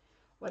what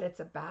it's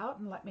about,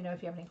 and let me know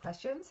if you have any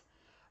questions.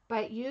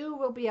 But you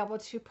will be able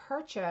to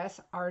purchase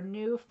our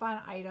new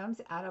fun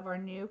items out of our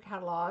new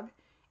catalog,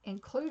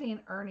 including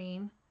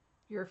earning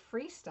your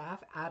free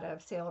stuff out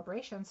of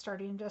Celebration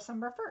starting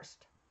December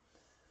 1st.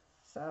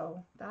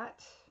 So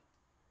that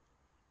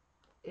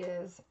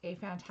is a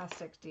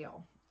fantastic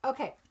deal.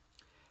 Okay,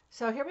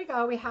 so here we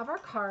go. We have our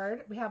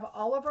card. We have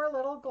all of our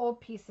little gold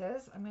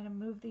pieces. I'm going to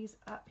move these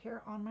up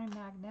here on my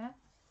magnet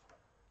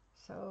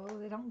so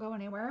they don't go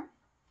anywhere.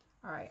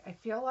 All right, I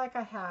feel like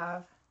I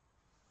have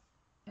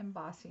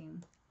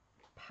embossing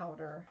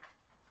powder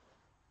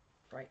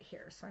right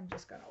here, so I'm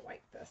just going to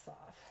wipe this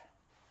off.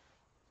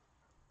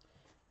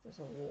 Just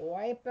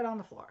wipe it on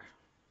the floor.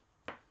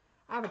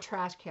 I have a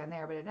trash can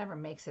there, but it never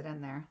makes it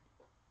in there.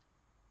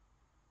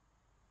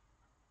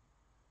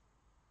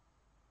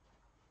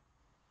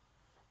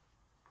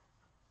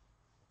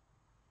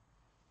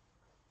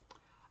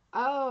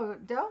 Oh,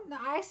 don't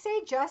I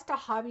say just a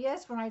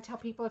hobbyist when I tell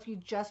people if you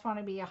just want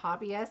to be a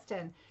hobbyist,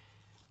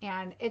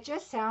 and it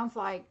just sounds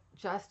like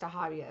just a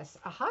hobbyist.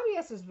 A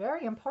hobbyist is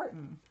very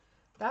important.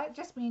 That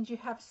just means you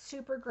have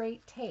super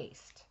great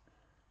taste,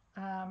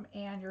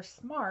 and you're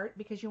smart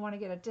because you want to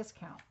get a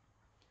discount.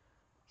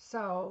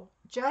 So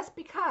just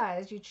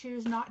because you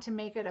choose not to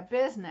make it a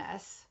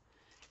business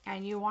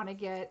and you want to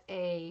get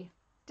a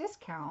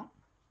discount,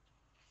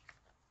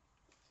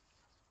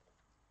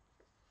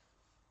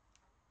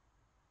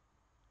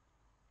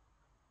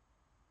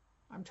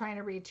 I'm trying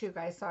to read too,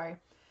 guys, sorry.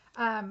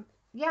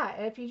 Yeah,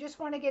 if you just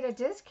want to get a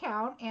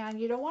discount and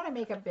you don't want to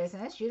make a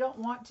business, you don't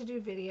want to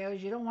do videos,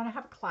 you don't want to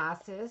have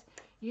classes,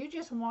 you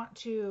just want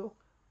to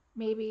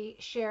maybe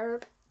share,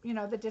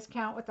 the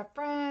discount with a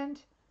friend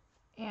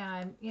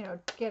and,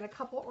 get a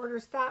couple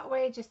orders that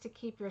way just to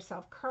keep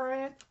yourself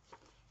current,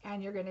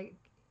 and you're going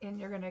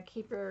to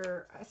keep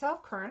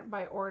yourself current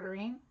by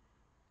ordering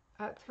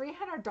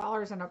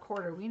 $300 in a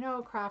quarter. We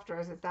know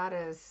crafters that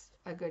is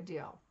a good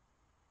deal.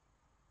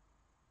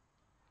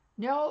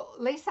 No,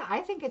 Lisa,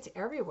 I think it's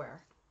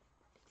everywhere.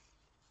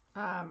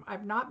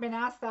 I've not been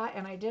asked that,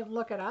 and I did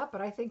look it up,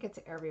 but I think it's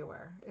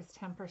everywhere. It's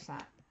 10%.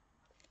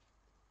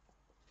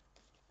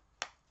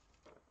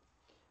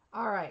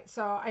 All right,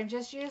 so I'm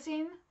just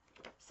using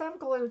some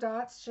glue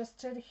dots just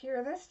to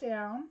adhere this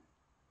down.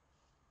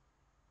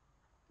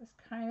 Just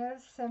kind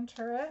of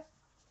center it.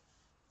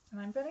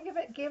 And I'm going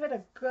to give it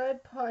a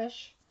good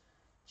push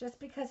just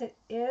because it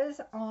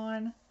is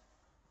on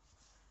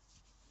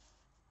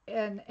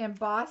an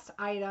embossed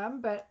item,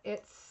 but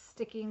it's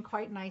sticking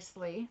quite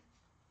nicely.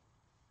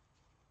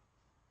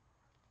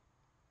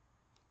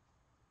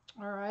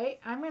 All right,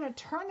 I'm going to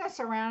turn this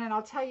around and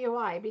I'll tell you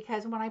why.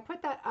 Because when I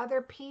put that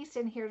other piece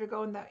in here to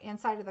go in the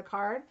inside of the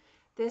card,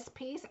 this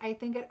piece, I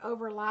think it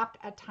overlapped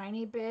a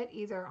tiny bit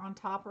either on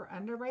top or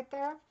under right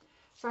there.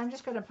 So I'm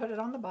just going to put it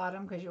on the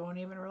bottom because you won't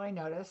even really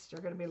notice.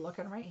 You're going to be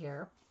looking right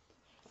here.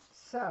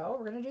 So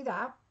we're going to do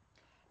that.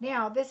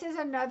 Now, this is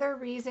another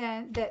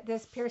reason that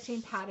this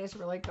piercing pad is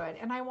really good.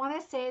 And I want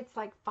to say it's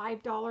like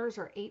 $5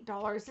 or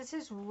 $8. This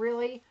is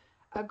really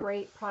a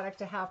great product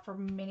to have for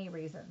many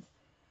reasons.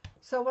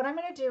 So what I'm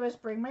going to do is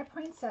bring my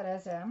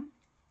poinsettias in.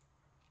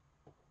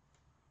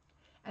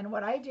 And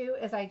what I do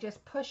is I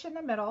just push in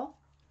the middle.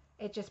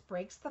 It just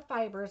breaks the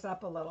fibers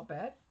up a little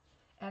bit.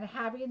 And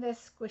having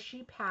this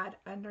squishy pad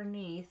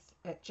underneath,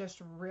 it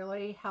just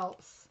really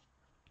helps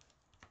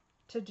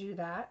to do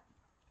that.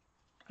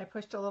 I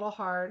pushed a little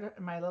hard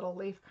and my little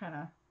leaf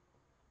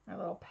my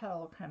little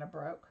petal kind of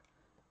broke.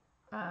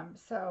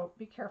 So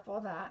be careful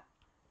of that.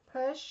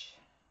 Push.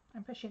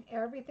 I'm pushing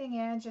everything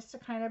in just to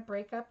kind of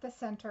break up the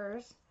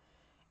centers.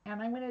 And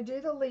I'm going to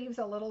do the leaves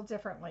a little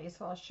differently,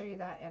 so I'll show you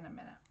that in a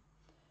minute.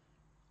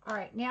 All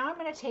right, now I'm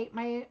going to take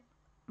my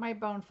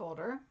bone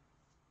folder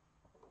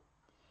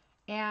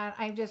and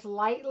I just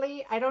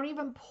lightly, I don't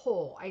even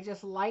pull, I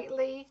just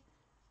lightly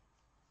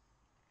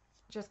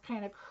just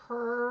kind of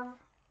curve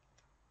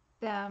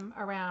them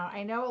around.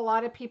 I know a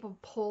lot of people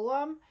pull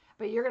them,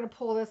 but you're going to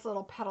pull this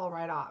little petal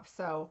right off.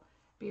 So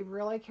be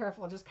really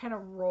careful, just kind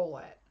of roll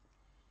it.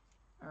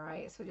 All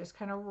right, so just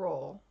kind of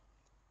roll.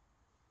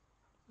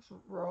 Just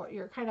roll.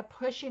 You're kind of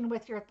pushing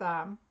with your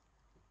thumb.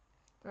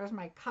 There's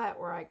my cut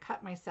where I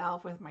cut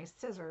myself with my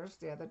scissors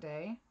the other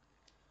day.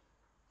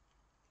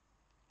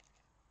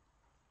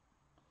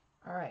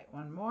 All right,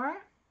 one more.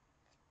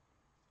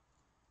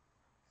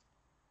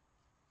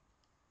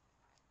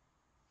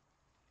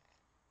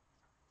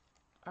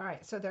 All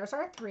right, so there's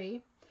our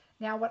 3.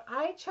 Now what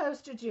I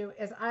chose to do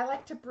is I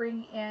like to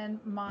bring in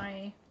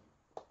my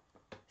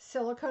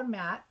silicone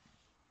mat.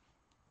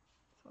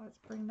 So let's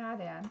bring that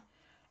in.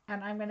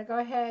 And I'm going to go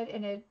ahead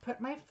and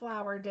put my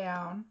flower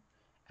down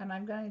and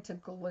I'm going to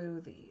glue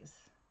these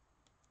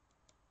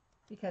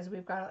because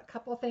we've got a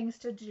couple things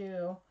to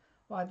do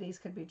while these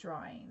could be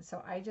drying.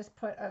 So I just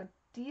put a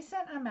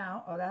decent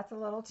amount. Oh, that's a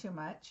little too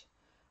much.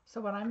 So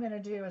what I'm going to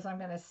do is I'm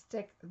going to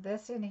stick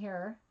this in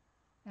here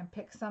and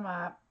pick some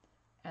up,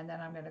 and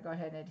then I'm going to go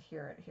ahead and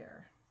adhere it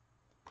here.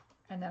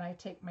 And then I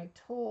take my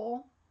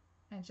tool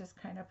and just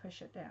kind of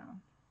push it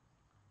down.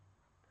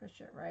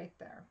 Push it right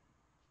there.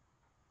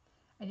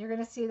 And you're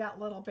going to see that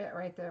little bit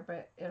right there,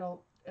 but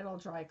it'll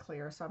dry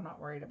clear, so I'm not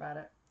worried about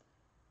it.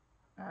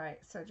 All right,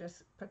 so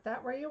just put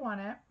that where you want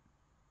it.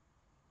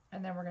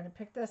 And then we're going to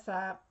pick this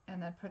up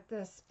and then put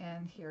this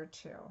in here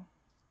too.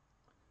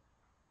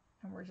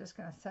 And we're just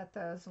going to set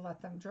those and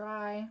let them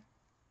dry.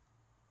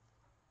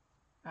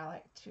 I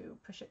like to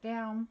push it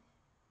down.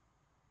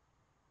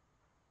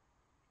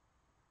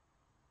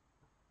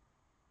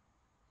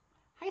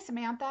 Hi,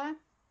 Samantha.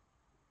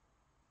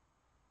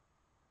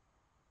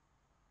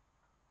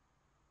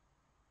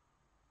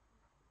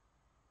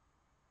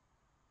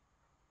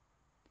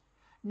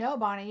 No,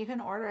 Bonnie, you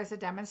can order as a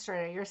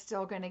demonstrator. You're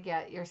still going to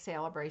get your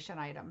celebration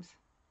items.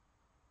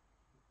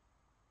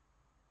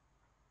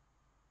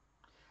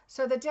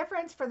 So the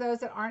difference for those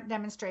that aren't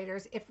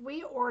demonstrators, if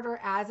we order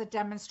as a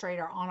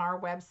demonstrator on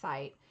our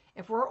website,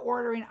 if we're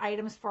ordering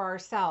items for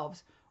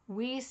ourselves,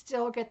 we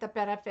still get the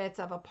benefits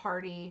of a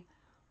party,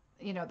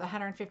 you know, the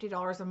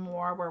 $150 or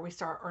more where we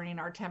start earning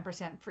our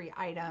 10% free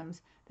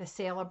items, the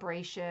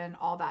celebration,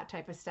 all that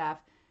type of stuff,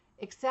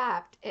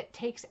 except it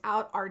takes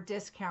out our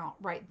discount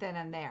right then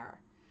and there.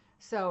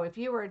 So if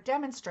you were a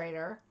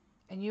demonstrator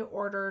and you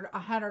ordered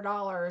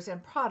 $100 in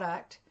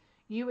product,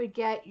 you would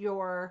get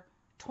your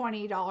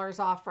 $20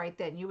 off right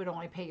then. You would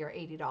only pay your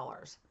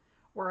 $80.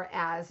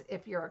 Whereas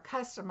if you're a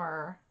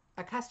customer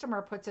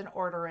puts an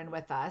order in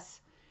with us,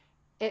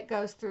 it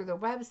goes through the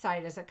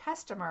website as a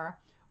customer.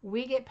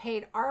 We get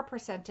paid our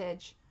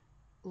percentage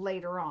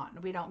later on.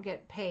 We don't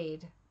get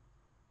paid.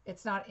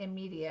 It's not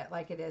immediate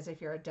like it is if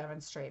you're a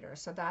demonstrator.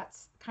 So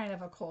that's kind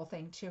of a cool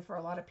thing too for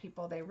a lot of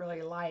people. They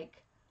really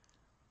like,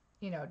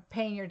 you know,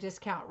 paying your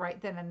discount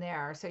right then and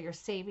there. So you're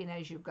saving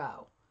as you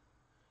go.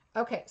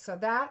 Okay, so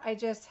that I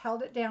just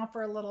held it down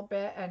for a little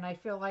bit and I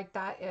feel like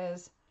that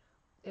is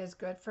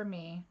good for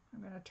me. I'm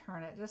going to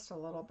turn it just a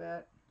little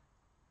bit.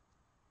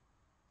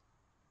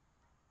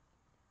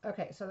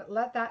 Okay, so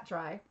let that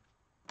dry.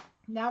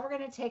 Now we're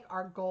going to take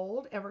our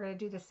gold and we're going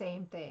to do the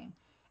same thing.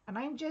 And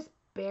I'm just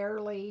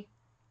barely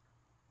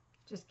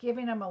just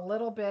giving them a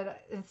little bit,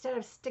 instead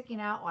of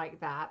sticking out like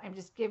that, I'm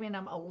just giving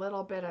them a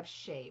little bit of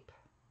shape.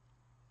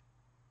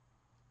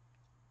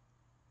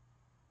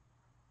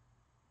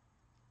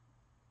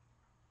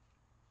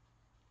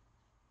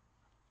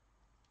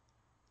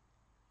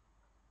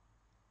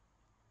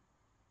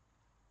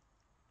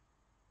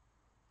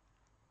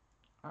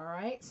 All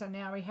right, so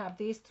now we have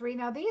these 3.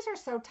 Now these are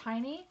so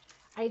tiny,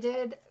 I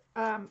did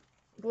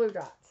glue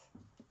dots.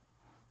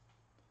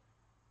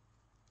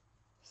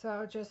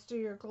 So just do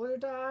your glue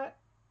dot.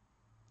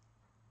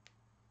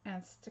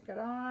 and stick it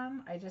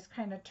on. I just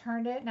kind of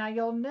turned it. Now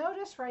you'll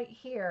notice right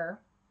here,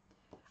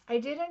 I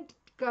didn't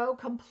go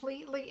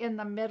completely in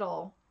the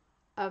middle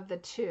of the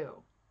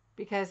two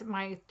because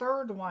my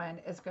third one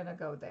is going to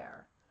go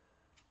there.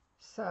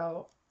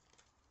 So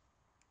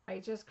I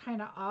just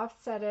kind of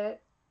offset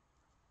it,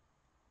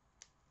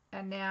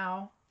 and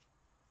now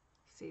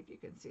see if you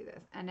can see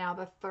this, and now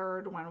the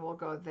third one will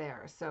go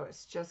there, so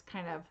it's just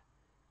kind of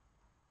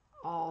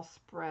all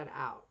spread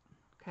out.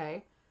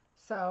 Okay,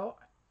 so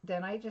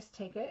then I just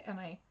take it and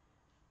I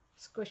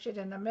squish it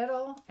in the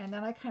middle, and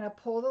then I kind of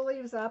pull the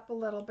leaves up a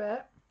little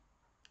bit.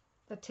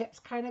 The tips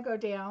kind of go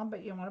down,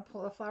 but you want to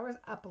pull the flowers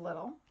up a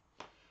little.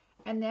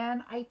 And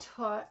then I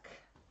took,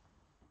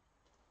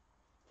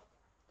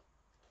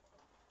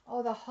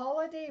 oh, the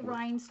holiday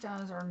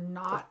rhinestones are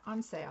not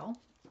on sale.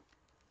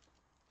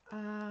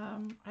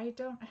 I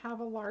don't have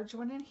a large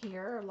one in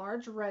here, a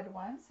large red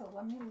one, so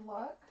let me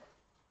look.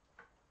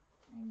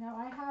 I know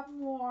I have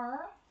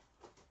more.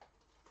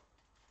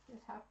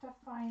 Just have to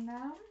find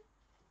them.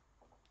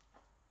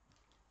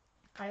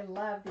 I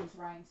love these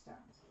rhinestones.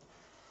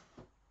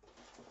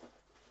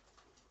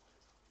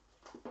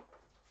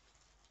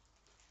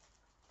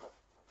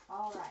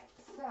 All right,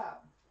 so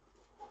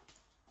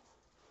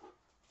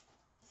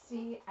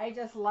see, I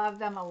just love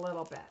them a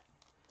little bit.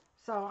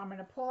 So I'm going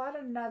to pull out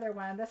another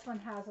one. This one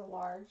has a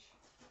large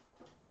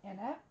in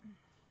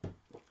it.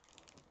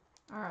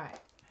 All right.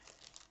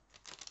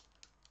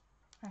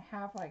 I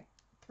have like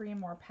 3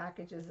 more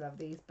packages of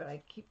these, but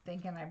I keep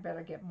thinking I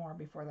better get more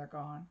before they're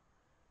gone.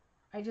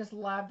 I just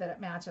love that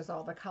it matches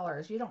all the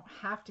colors. You don't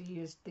have to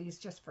use these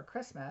just for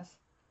Christmas,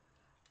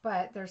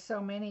 but there's so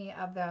many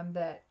of them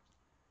that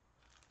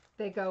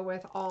they go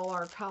with all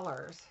our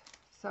colors.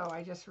 So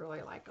I just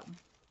really like them.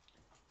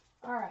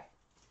 All right.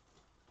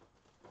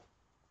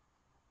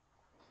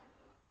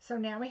 So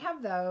now we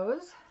have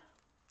those.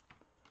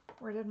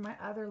 Where did my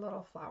other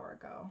little flower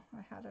go?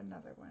 I had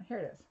another one. Here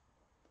it is.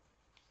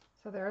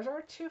 So there's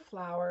our 2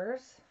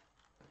 flowers.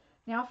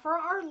 Now for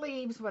our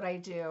leaves, what I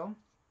do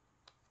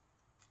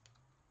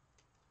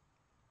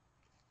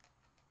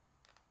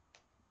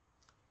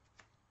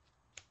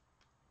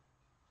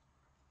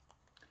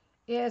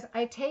is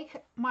I take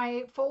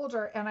my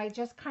folder and I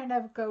just kind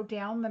of go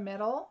down the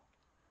middle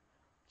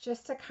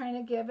just to kind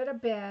of give it a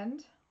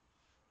bend.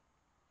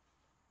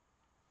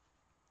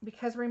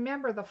 Because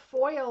remember, the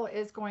foil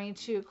is going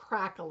to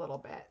crack a little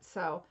bit.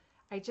 So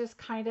I just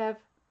kind of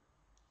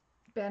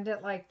bend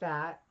it like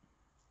that.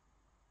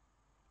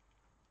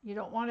 You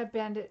don't want to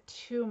bend it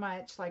too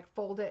much, like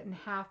fold it in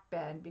half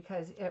bend,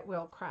 because it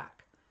will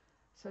crack.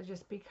 So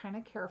just be kind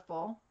of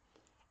careful.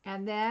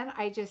 And then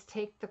I just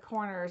take the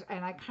corners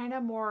and I kind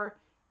of more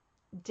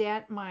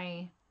dent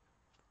my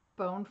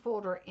bone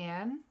folder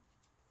in.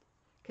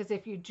 Because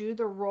if you do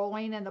the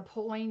rolling and the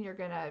pulling, you're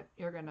gonna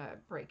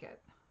break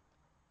it.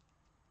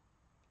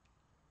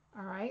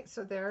 All right,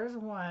 so there's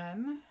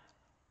one.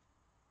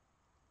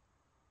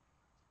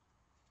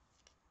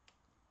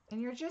 And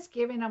you're just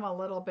giving them a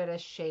little bit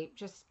of shape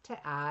just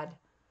to add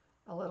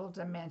a little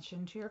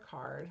dimension to your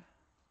card.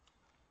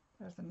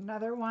 There's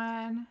another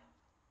one.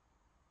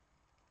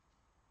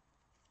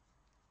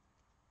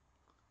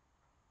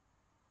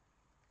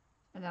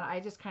 And then I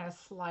just kind of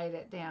slide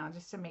it down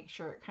just to make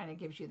sure it kind of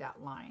gives you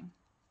that line.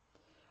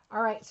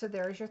 All right, so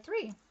there's your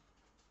 3.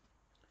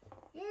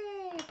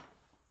 Yay!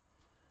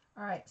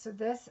 All right, so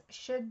this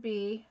should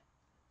be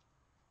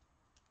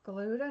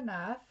glued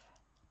enough,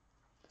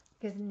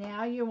 because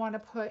now you want to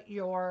put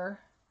your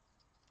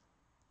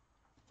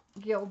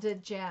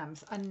gilded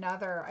gems. I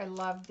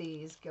love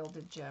these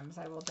gilded gems.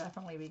 I will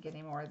definitely be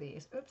getting more of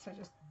these. Oops,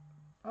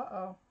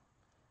 uh-oh.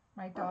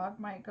 My dog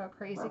might go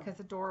crazy because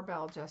the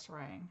doorbell just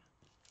rang.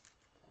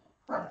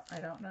 I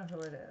don't know who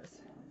it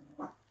is.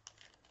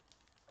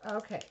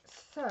 Okay,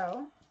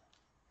 so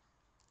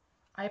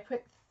I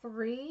put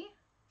 3,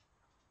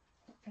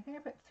 I think I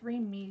put 3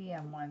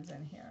 medium ones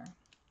in here.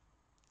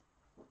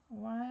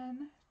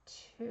 1,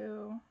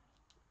 2,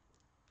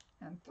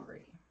 and 3.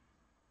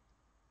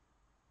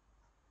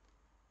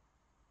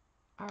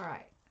 All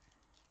right.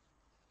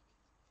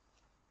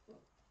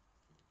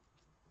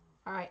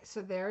 All right,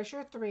 so there's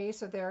your 3.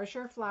 So there's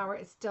your flower.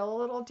 It's still a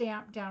little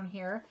damp down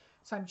here.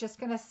 So I'm just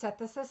going to set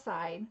this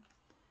aside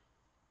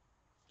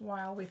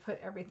while we put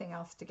everything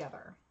else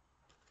together.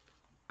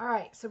 All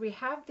right, so we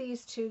have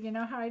these 2. You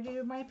know how I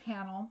do my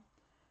panel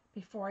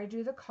before I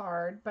do the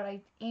card, but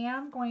I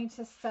am going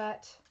to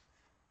set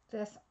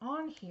this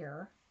on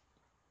here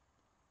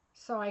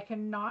so I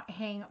cannot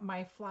hang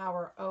my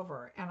flower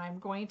over. And I'm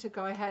going to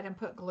go ahead and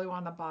put glue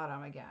on the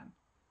bottom again.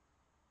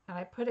 And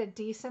I put a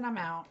decent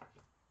amount.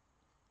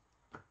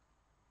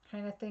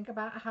 Kind of think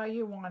about how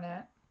you want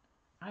it.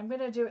 I'm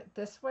going to do it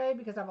this way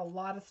because I have a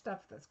lot of stuff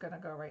that's going to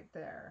go right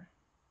there.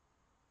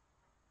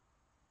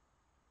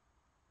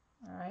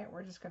 All right,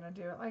 we're just going to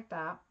do it like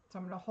that. So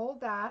I'm going to hold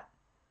that,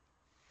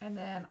 and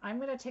then I'm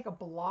going to take a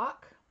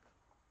block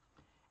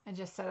and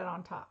just set it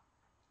on top.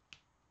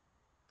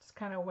 Just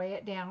kind of weigh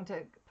it down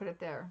to put it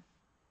there.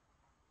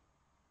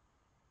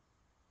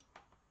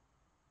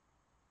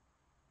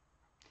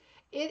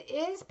 It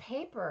is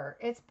paper.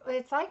 It's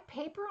like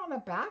paper on the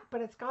back,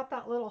 but it's got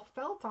that little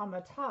felt on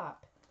the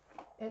top.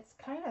 It's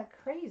kind of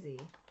crazy.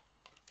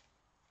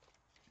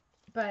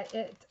 But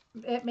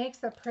it makes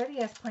the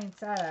prettiest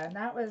poinsettia. And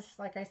that was,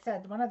 like I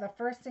said, one of the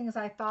first things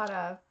I thought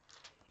of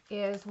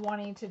is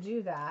wanting to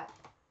do that.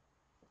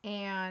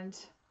 And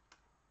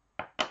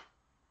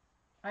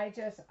I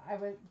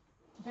would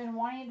been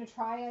wanting to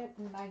try it,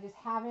 and I just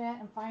haven't.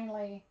 And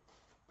finally,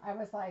 I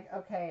was like,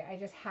 okay, I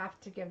just have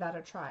to give that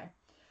a try.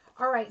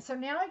 All right, so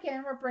now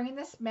again, we're bringing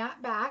this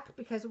mat back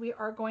because we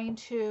are going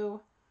to,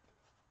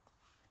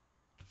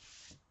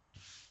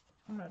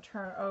 I'm going to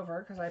turn it over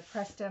because I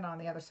pressed in on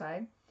the other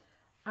side.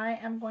 I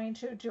am going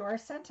to do our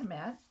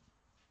sentiment.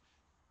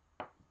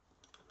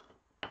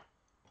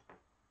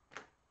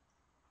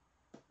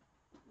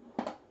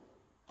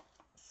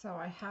 So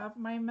I have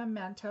my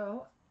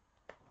memento.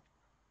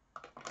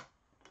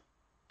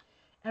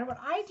 And what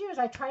I do is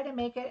I try to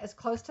make it as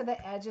close to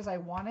the edge as I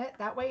want it.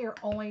 That way you're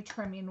only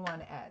trimming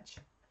one edge.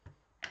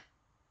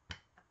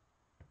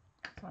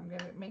 So I'm going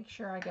to make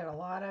sure I get a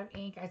lot of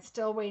ink. I'm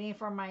still waiting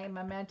for my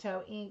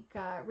memento ink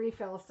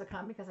refills to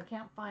come because I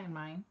can't find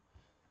mine,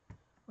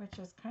 which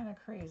is kind of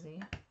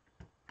crazy.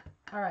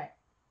 All right.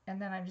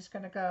 And then I'm just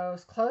going to go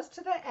as close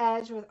to the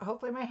edge with,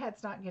 hopefully my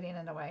head's not getting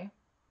in the way.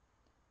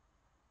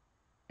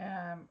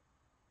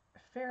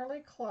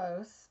 Fairly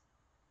close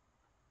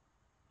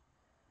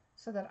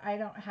so that I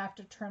don't have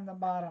to trim the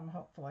bottom,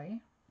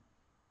 hopefully.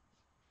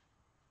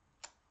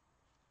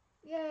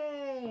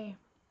 Yay!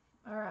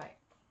 All right.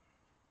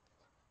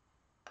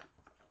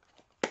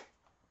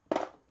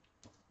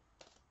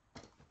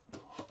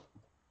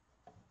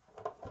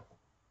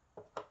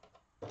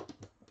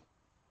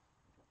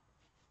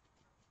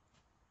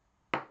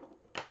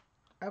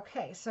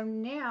 Okay, so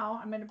now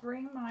I'm going to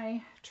bring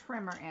my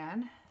trimmer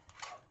in.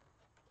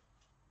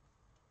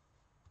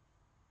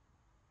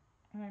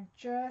 And I'm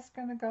just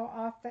going to go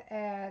off the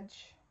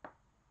edge.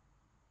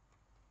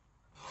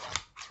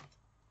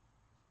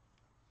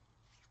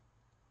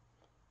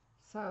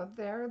 So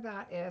there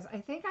that is. I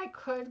think I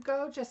could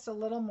go just a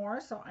little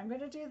more, so I'm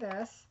going to do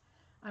this.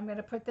 I'm going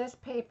to put this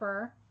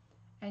paper,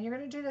 and you're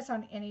going to do this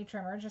on any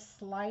trimmer. Just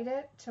slide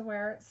it to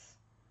where it's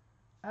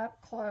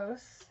up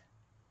close.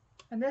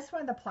 And this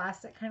one, the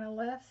plastic kind of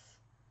lifts.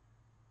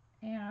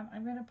 And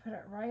I'm going to put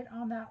it right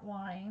on that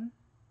line.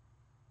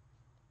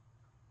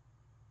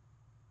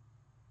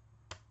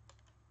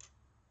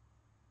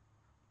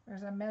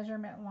 There's a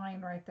measurement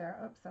line right there.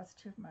 Oops, that's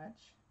too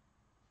much.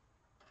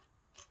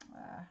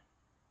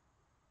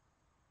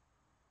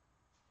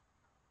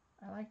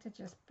 I like to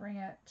just bring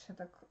it to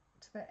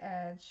the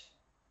edge.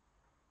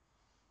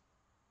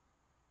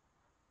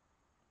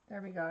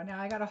 There we go. Now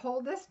I got to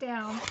hold this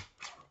down,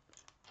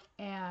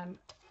 and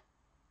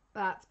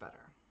that's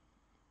better.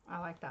 I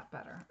like that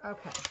better.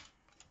 Okay.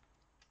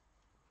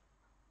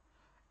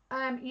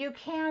 You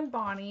can,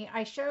 Bonnie.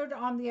 I showed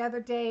on the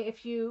other day,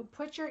 if you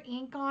put your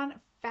ink on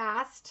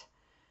fast,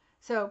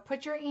 so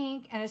put your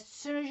ink, and as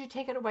soon as you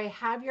take it away,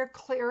 have your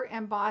clear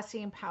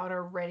embossing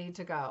powder ready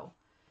to go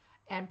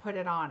and put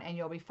it on, and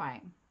you'll be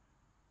fine.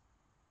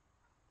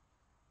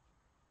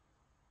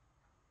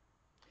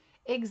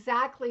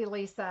 Exactly,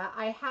 Lisa.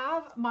 I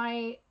have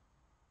my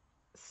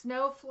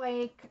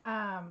Snowflake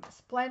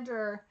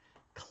Splendor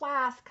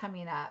class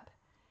coming up,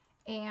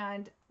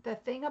 and the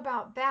thing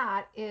about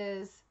that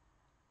is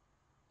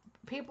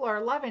people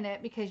are loving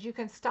it because you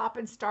can stop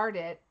and start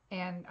it,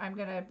 and I'm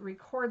going to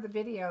record the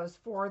videos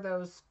for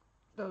those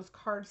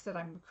cards that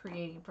I'm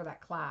creating for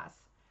that class.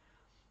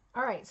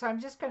 All right, so I'm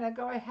just going to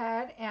go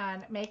ahead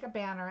and make a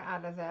banner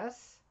out of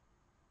this.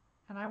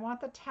 And I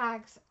want the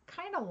tags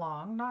kind of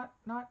long,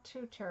 not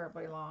too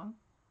terribly long.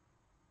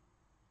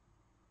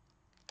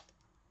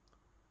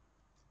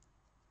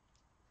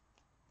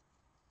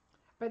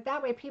 But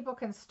that way people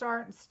can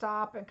start and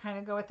stop and kind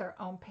of go at their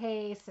own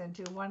pace and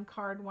do one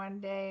card one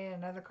day,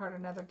 another card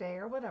another day,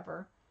 or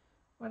whatever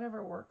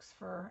works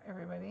for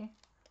everybody.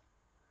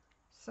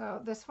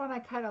 So this one I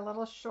cut a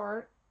little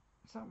short,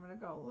 so I'm going to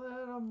go a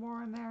little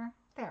more in there.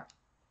 There.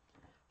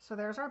 So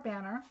there's our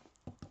banner.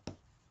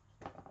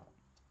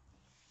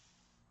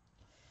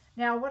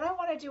 Now what I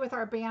want to do with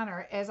our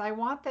banner is I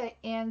want the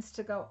ends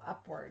to go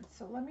upward.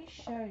 So let me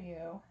show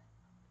you.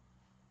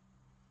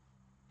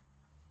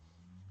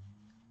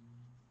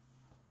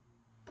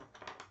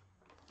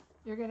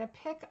 You're going to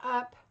pick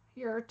up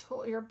your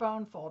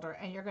bone folder,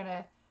 and you're going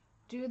to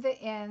do the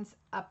ends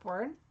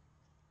upward.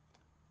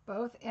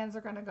 Both ends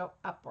are going to go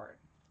upward.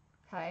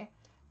 Okay.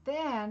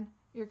 Then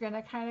you're going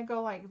to kind of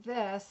go like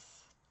this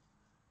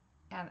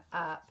and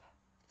up.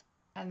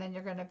 And then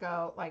you're going to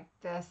go like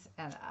this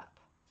and up.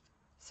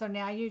 So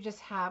now you just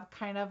have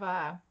kind of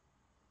a,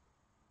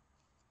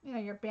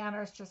 your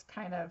banner's just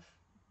kind of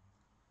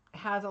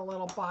has a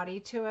little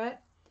body to it.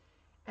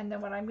 And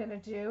then what I'm going to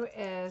do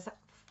is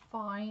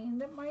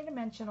find my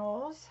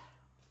dimensionals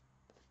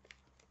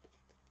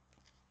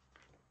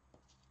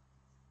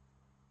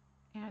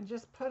and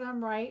just put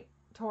them right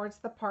towards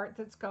the part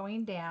that's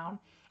going down.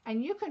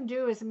 And you can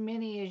do as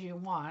many as you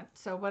want,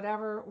 so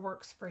whatever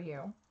works for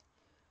you.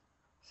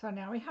 So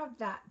now we have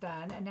that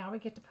done, and now we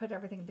get to put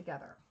everything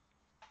together.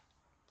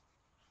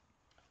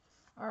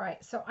 All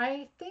right, so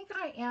I think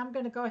I am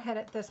going to go ahead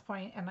at this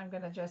point and I'm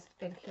going to just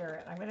adhere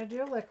it. I'm going to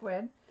do a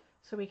liquid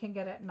so we can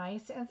get it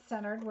nice and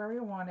centered where we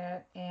want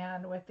it.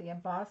 And with the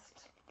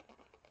embossed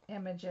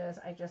images,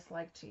 I just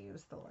like to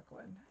use the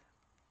liquid.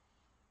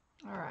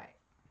 All right.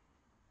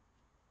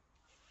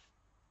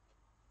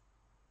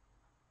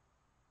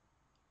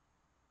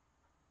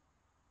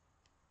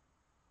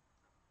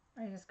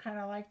 I just kind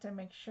of like to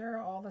make sure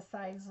all the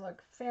sides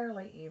look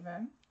fairly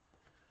even.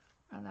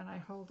 And then I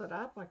hold it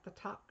up, like the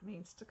top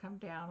needs to come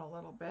down a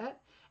little bit.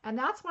 And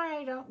that's why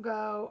I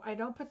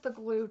don't put the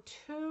glue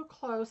too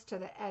close to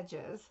the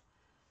edges,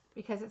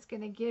 because it's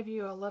going to give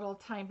you a little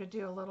time to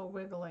do a little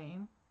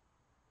wiggling.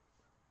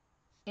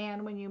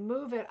 And when you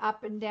move it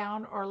up and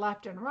down or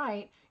left and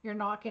right, you're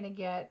not going to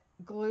get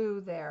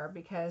glue there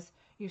because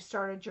you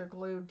started your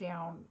glue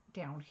down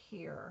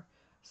here.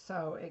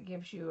 So it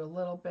gives you a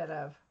little bit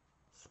of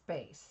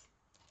space.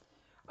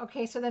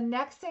 Okay, so the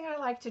next thing I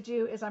like to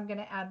do is I'm going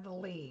to add the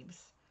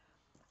leaves.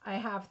 I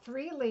have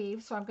 3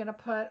 leaves, so I'm going to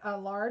put a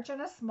large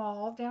and a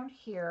small down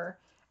here,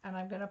 and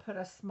I'm going to put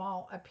a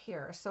small up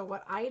here. So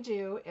what I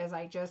do is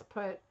I just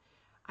put,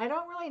 I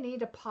don't really need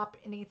to pop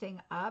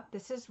anything up.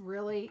 This is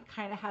really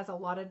kind of has a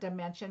lot of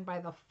dimension by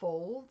the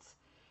folds,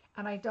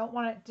 and I don't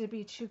want it to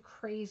be too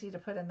crazy to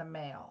put in the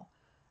mail.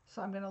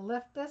 So I'm going to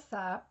lift this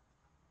up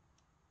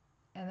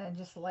and then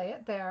just lay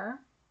it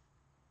there.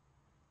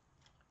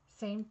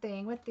 Same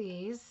thing with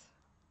these.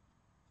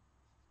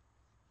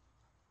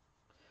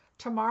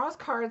 Tomorrow's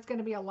card is going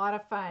to be a lot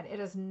of fun. It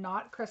is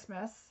not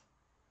Christmas.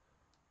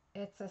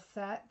 It's a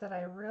set that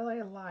I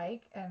really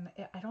like, and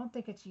I don't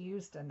think it's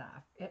used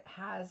enough. It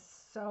has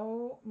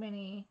so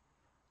many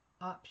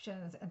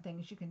options and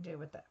things you can do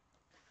with it.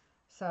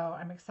 So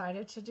I'm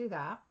excited to do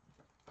that.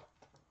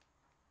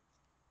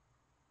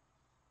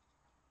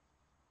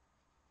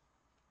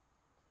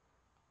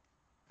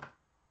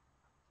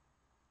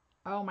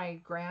 Oh, my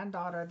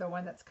granddaughter, the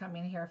one that's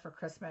coming here for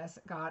Christmas,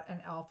 got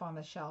an elf on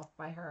the shelf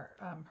by her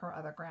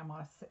other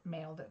grandma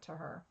mailed it to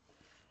her.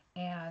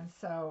 And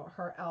so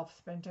her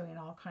elf's been doing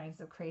all kinds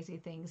of crazy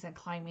things and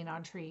climbing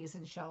on trees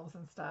and shelves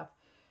and stuff.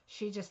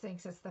 She just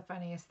thinks it's the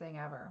funniest thing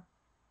ever.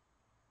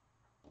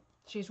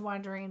 She's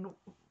wondering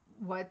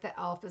what the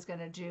elf is going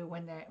to do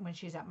when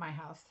she's at my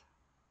house.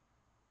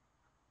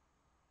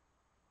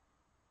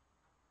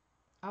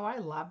 Oh, I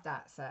love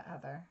that set,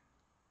 Heather.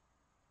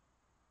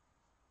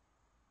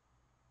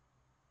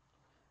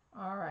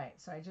 All right,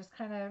 so I just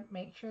kind of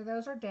make sure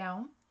those are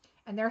down,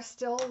 and they're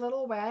still a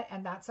little wet,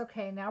 and that's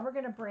okay. Now we're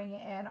going to bring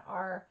in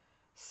our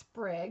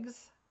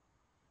sprigs.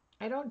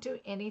 I don't do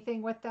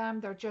anything with them.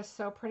 They're just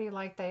so pretty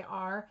like they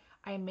are.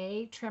 I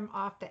may trim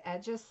off the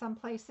edges some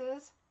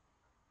places.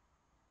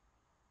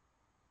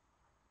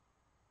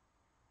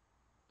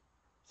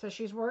 So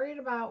she's worried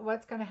about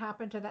what's going to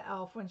happen to the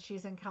elf when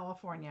she's in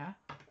California.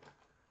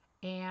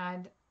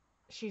 And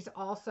she's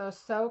also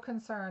so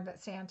concerned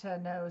that Santa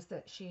knows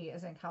that she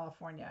is in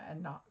California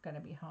and not going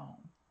to be home.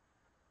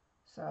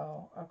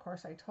 So, of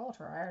course, I told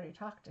her, I already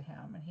talked to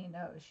him, and he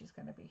knows she's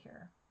going to be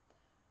here.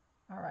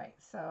 All right,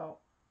 so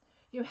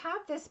you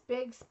have this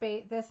big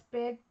space, this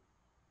big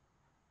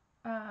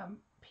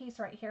piece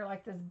right here,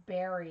 like this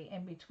berry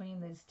in between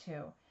these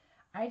two.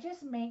 I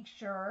just make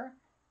sure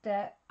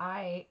that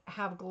I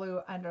have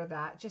glue under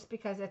that, just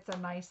because it's a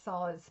nice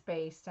solid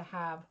space to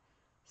have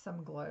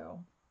some glue.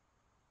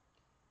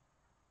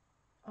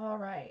 All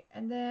right,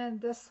 and then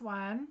this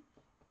one,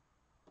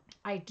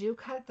 I do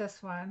cut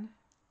this one.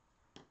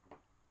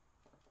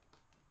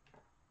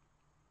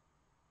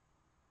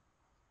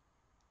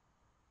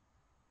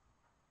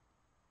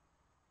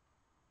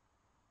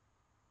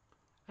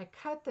 I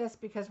cut this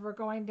because we're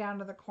going down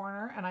to the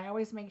corner, and I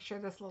always make sure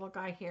this little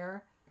guy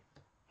here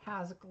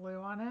has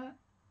glue on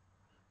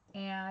it.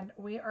 And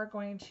we are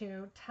going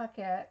to tuck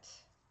it.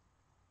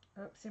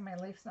 Oops, see, my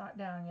leaf's not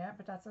down yet,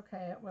 but that's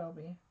okay, it will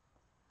be.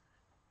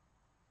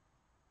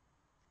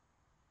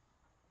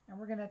 And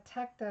we're going to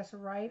tuck this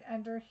right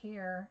under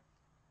here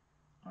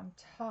on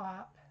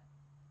top.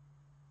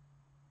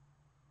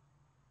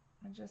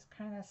 And just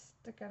kind of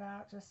stick it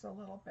out just a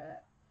little bit.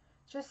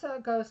 Just so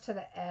it goes to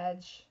the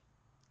edge.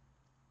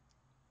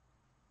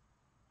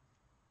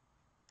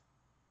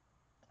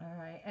 All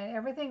right, and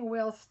everything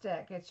will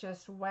stick. It's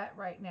just wet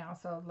right now,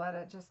 so let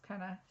it just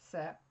kind of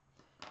sit.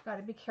 Got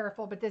to be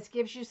careful, but this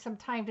gives you some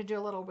time to do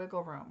a little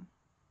wiggle room.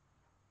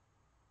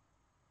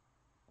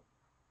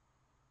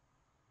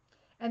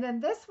 And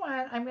then this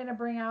one, I'm going to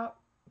bring out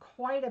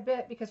quite a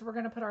bit because we're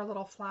going to put our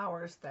little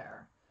flowers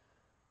there.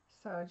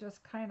 So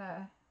just kind of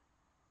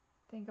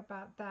think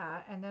about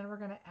that. And then we're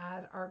going to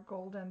add our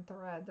golden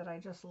thread that I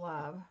just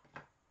love.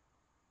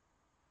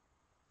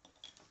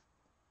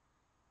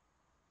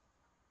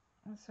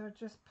 And so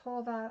just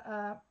pull that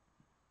up.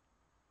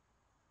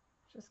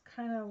 Just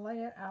kind of lay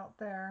it out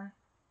there.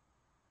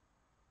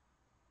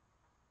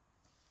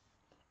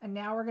 And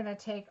now we're going to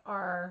take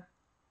our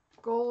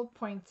gold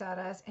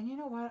poinsettias. And you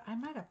know what? I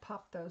might have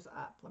popped those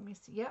up. Let me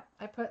see. Yep,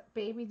 I put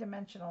baby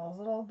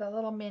dimensionals, the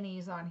little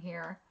minis on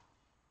here.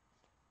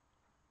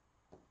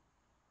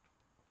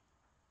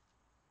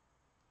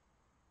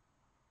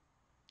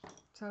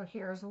 So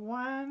here's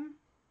one.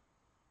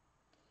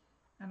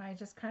 And I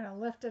just kind of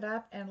lift it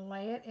up and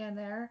lay it in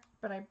there.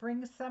 But I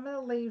bring some of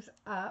the leaves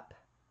up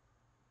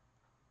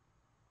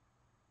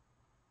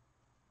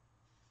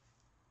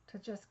to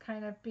just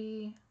kind of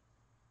be,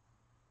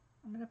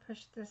 I'm going to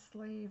push this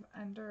leaf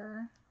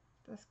under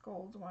this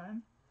gold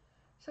one.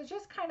 So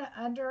just kind of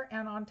under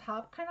and on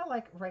top, kind of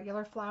like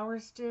regular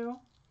flowers do.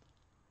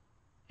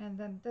 And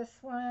then this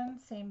one,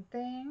 same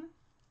thing.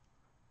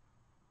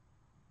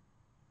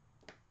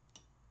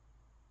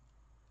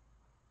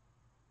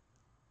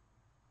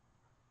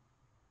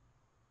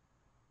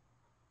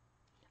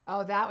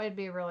 Oh, that would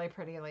be really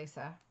pretty,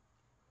 Lisa.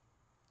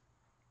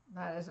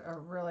 That is a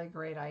really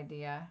great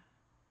idea.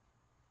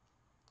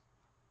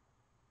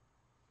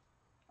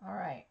 All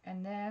right,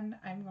 and then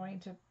I'm going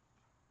to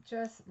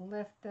just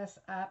lift this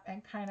up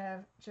and kind of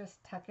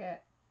just tuck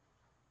it.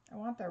 I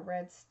want the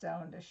red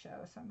stone to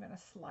show, so I'm going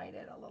to slide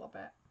it a little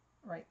bit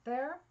right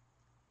there.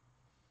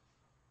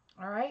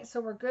 All right, so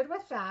we're good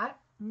with that.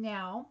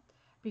 Now,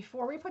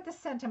 before we put the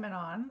sentiment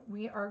on,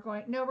 we're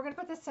going to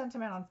put the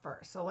sentiment on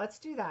first. So let's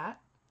do that.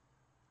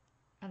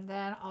 And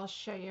then I'll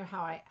show you how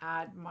I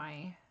add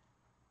my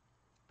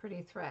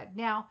pretty thread.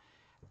 Now,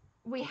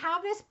 we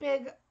have this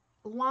big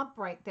lump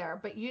right there,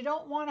 but you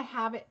don't want to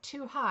have it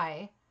too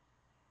high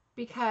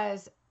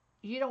because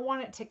you don't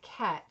want it to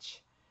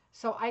catch.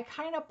 So I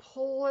kind of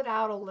pull it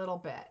out a little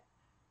bit.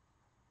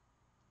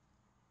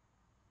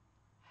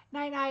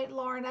 Night night,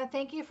 Lorna.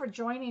 Thank you for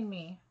joining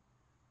me.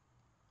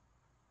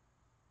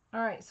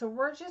 All right, so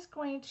we're just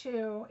going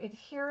to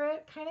adhere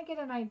it, kind of get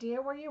an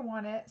idea where you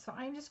want it. So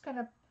I'm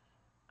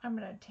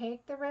going to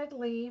take the red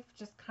leaf,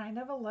 just kind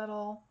of a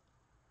little,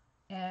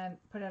 and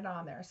put it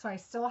on there. So I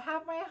still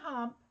have my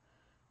hump,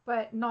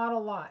 but not a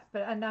lot,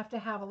 but enough to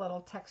have a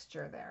little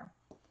texture there.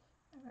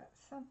 I got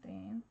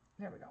something.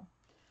 There we go.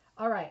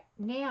 All right,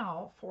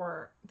 now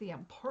for the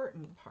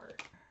important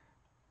part.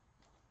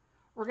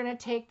 We're going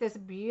to take this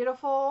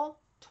beautiful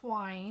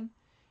twine,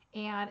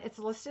 and it's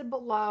listed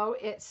below.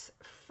 It's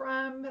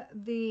from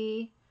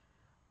the,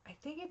 I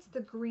think it's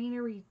the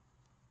Greenery,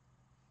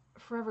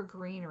 Forever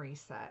Greenery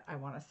set, I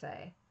want to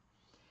say.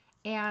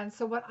 And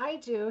so what I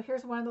do,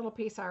 here's one little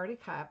piece I already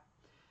cut.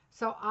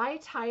 So I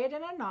tie it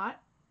in a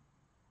knot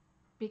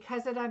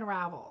because it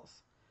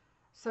unravels.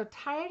 So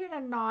tie it in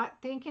a knot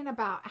thinking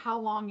about how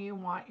long you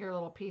want your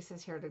little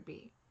pieces here to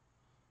be.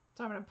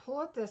 So I'm going to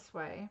pull it this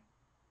way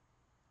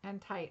and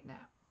tighten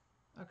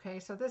it. Okay,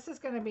 so this is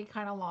going to be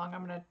kind of long.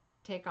 I'm going to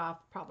take off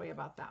probably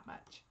about that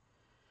much.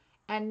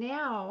 And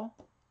now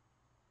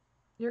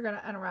you're going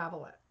to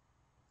unravel it.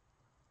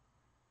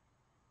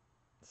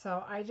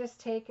 So I just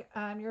take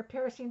your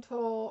piercing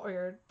tool or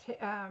your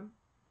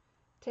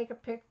take a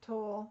pick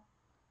tool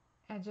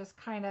and just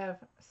kind of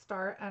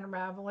start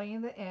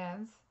unraveling the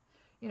ends.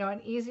 You know,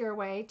 an easier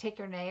way, take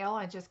your nail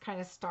and just kind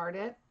of start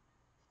it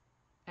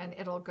and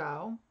it'll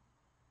go.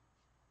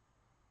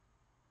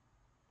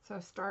 So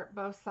start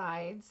both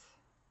sides.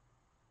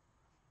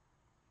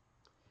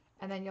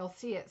 And then you'll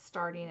see it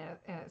starting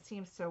and it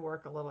seems to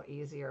work a little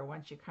easier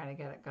once you kind of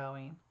get it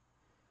going.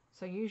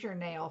 So use your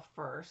nail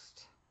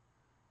first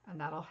and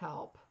that'll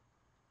help.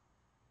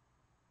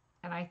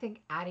 And I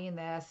think adding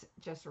this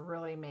just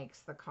really makes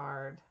the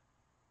card.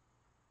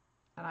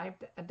 And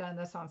I've done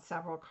this on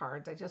several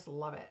cards. I just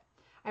love it.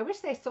 I wish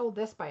they sold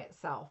this by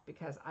itself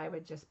because I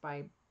would just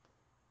buy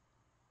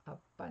a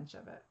bunch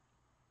of it.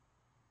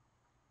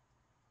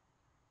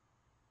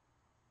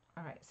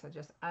 All right, so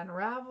just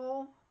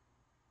unravel.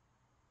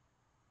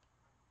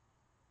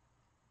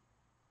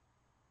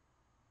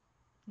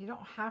 You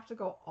don't have to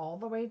go all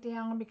the way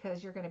down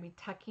because you're going to be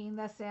tucking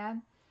this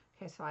in.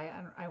 Okay, so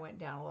I went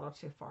down a little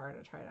too far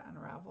to try to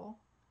unravel.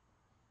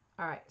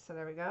 All right, so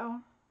there we go.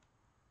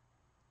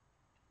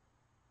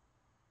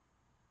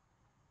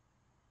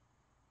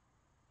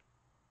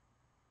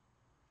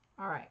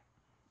 All right,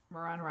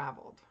 we're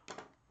unraveled.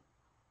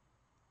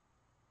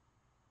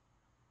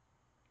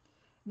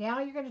 Now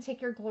you're going to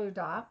take your glue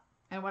dot,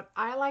 and what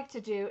I like to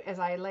do is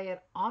I lay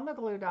it on the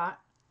glue dot,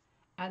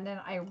 and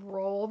then I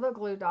roll the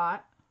glue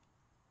dot.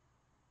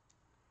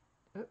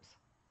 Oops.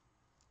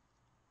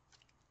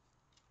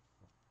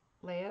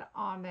 Lay it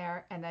on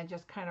there, and then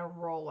just kind of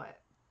roll it,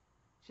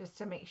 just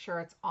to make sure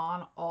it's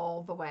on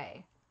all the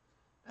way,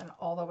 and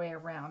all the way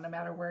around, no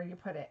matter where you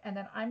put it. And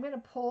then I'm going to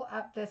pull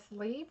up this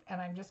leaf,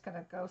 and I'm just going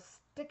to go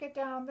stick it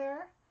down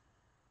there.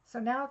 So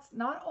now it's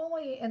not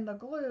only in the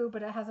glue,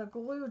 but it has a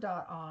glue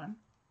dot on.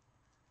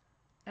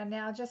 And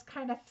now just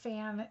kind of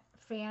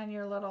fan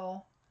your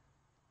little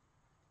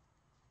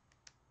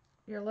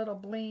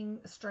bling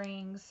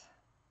strings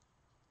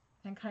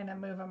and kind of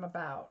move them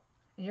about.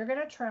 And you're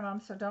going to trim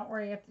them, so don't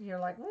worry if you're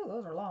like, ooh,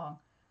 those are long.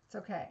 It's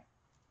okay.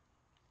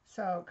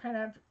 So kind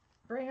of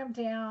bring them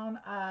down,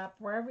 up,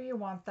 wherever you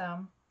want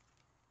them.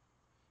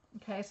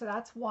 Okay, so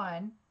that's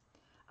one.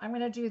 I'm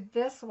going to do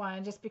this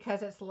one just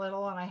because it's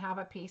little and I have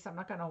a piece. I'm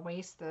not going to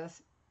waste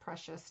this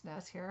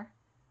preciousness here.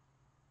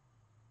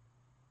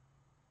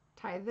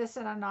 Tie this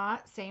in a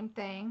knot, same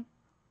thing.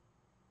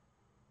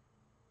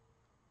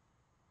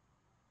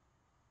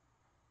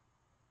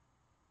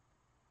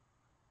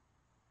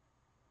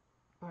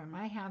 Boy,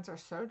 my hands are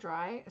so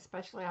dry,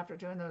 especially after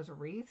doing those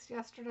wreaths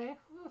yesterday.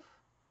 Oof.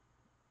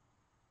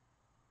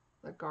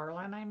 The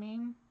garland, I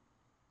mean.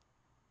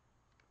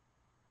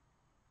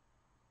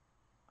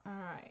 All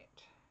right.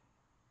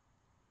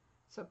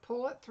 So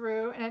pull it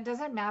through, and it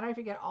doesn't matter if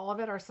you get all of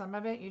it or some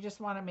of it. You just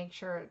want to make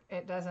sure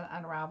it doesn't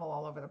unravel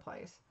all over the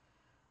place.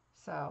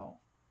 So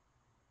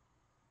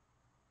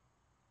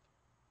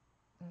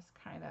just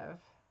kind of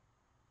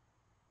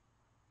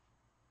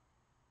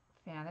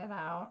fan it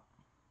out.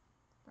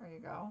 There you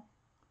go.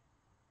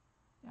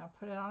 Now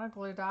put it on a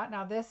glue dot.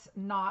 Now this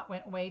knot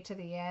went way to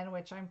the end,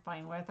 which I'm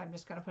fine with. I'm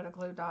just going to put a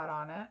glue dot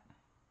on it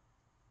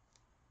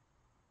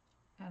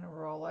and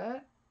roll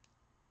it.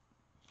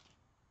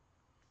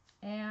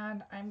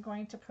 And I'm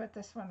going to put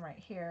this one right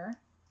here.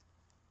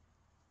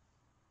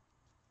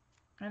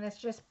 And it's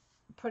just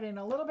putting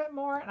a little bit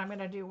more, and I'm going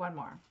to do one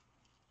more.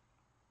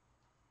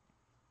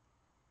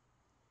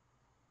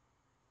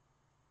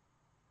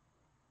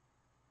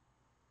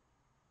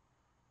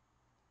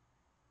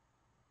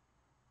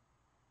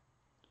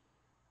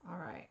 All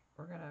right,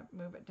 we're going to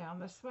move it down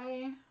this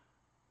way.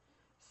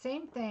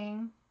 Same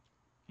thing,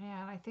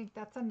 and I think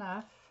that's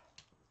enough.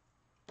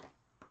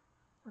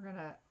 We're going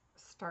to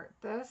start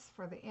this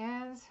for the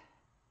ends.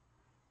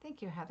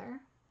 Thank you, Heather.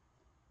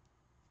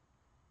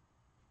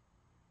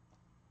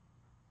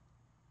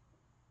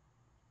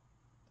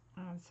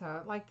 And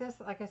so like this,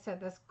 like I said,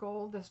 this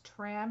gold, this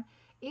trim,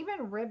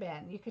 even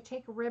ribbon, you could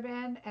take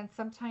ribbon, and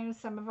sometimes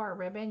some of our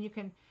ribbon you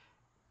can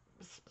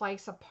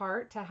splice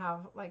apart to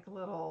have like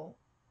little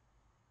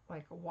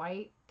like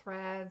white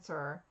threads,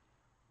 or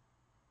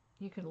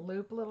you can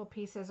loop little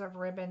pieces of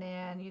ribbon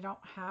in. You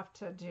don't have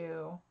to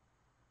do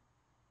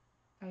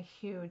a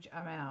huge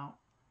amount.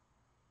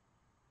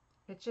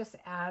 It just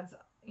adds,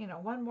 you know,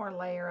 one more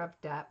layer of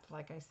depth,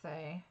 like I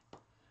say.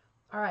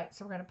 All right,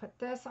 so we're going to put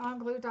this on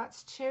glue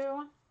dots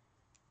too.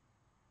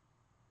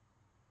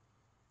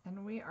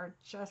 And we are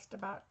just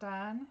about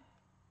done.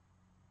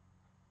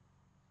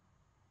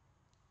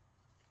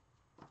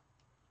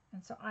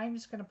 And so I'm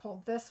just going to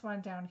pull this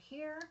one down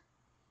here,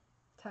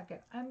 tuck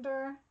it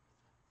under,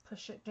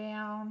 push it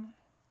down.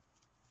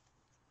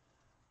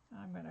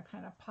 I'm going to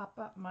kind of pop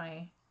up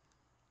my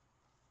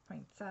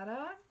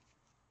poinsettia.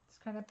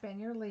 Just kind of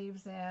bend your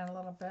leaves in a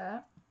little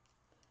bit.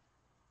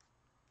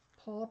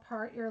 Pull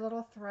apart your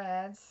little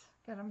threads.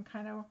 Get them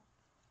kind of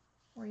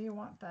where you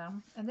want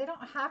them. And they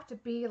don't have to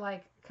be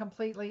like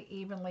completely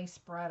evenly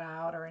spread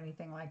out or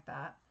anything like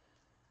that.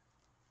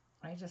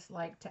 I just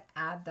like to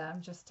add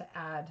them just to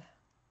add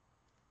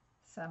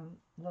some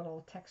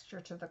little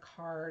texture to the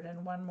card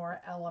and one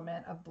more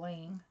element of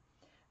bling.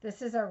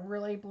 This is a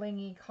really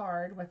blingy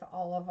card with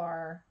all of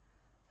our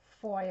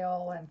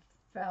foil and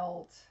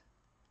felt.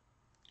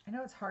 I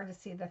know it's hard to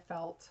see the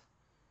felt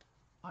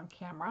on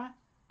camera,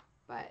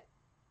 but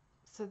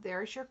so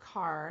there's your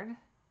card.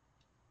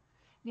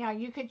 Now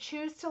you could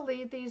choose to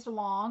leave these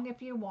long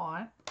if you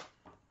want.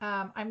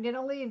 I'm going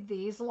to leave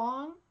these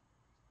long.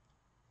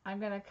 I'm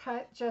going to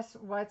cut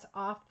just what's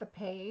off the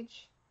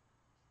page,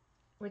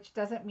 which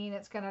doesn't mean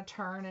it's going to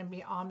turn and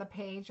be on the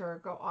page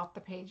or go off the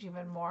page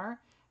even more.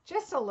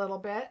 Just a little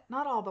bit,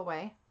 not all the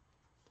way.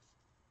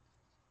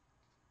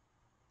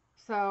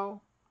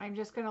 So I'm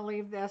just going to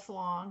leave this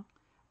long,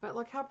 but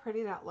look how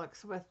pretty that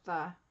looks with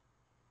the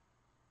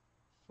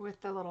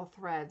little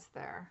threads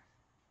there.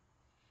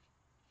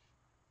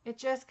 It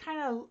just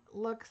kind of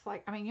looks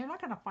like, I mean, you're not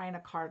going to find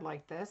a card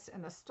like this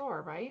in the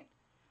store, right?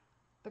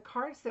 The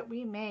cards that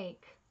we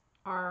make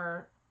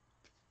are,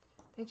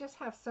 they just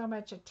have so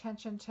much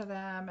attention to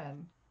them,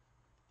 and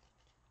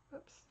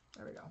oops,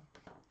 there we go.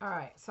 All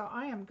right, so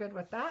I am good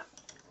with that.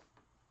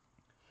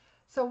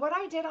 So what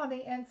I did on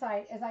the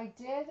inside is I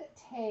did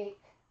take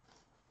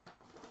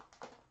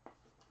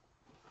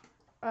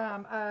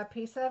a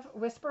piece of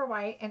Whisper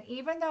White, and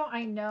even though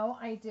I know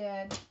I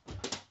did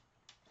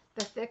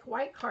the thick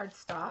white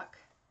cardstock,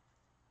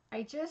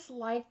 I just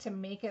like to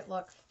make it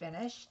look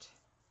finished.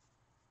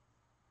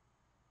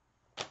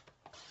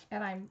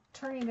 And I'm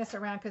turning this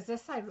around because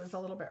this side was a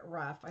little bit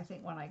rough. I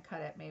think when I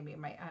cut it, maybe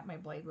my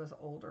blade was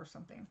old or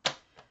something.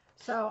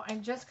 So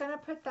I'm just going to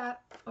put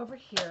that over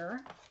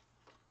here.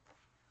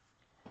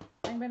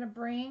 I'm going to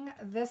bring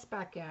this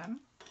back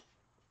in.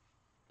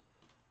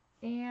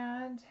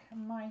 And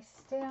my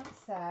stamp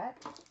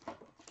set,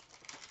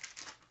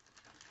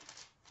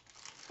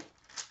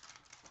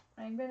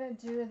 I'm going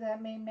to do the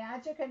May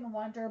Magic and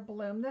Wonder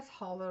Bloom This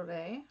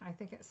Holiday. I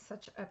think it's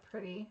such a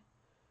pretty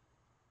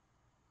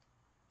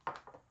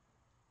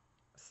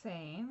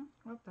saying.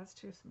 Oh, that's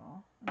too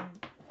small.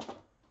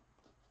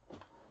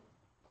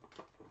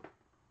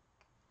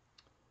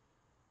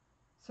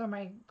 So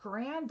my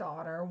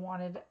granddaughter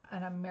wanted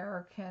an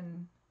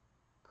American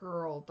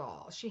Girl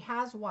doll. She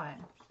has one,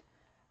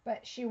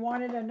 But she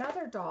wanted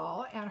another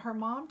doll, and her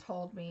mom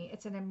told me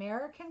it's an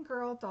American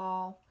Girl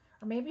doll,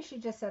 or maybe she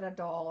just said a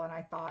doll, and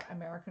I thought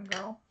American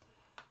Girl.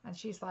 And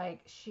she's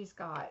like, she's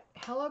got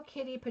Hello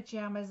Kitty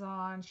pajamas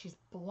on, she's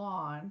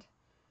blonde,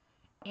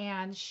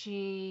 and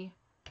she,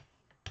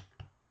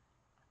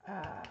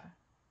 uh,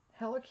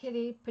 Hello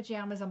Kitty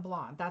pajamas and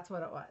blonde. That's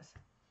what it was.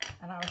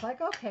 And I was like,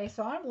 okay,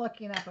 so I'm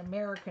looking up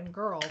American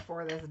Girl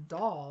for this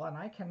doll, and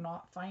I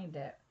cannot find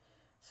it.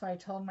 So I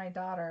told my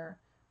daughter,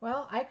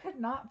 well, I could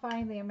not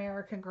find the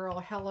American Girl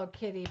Hello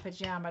Kitty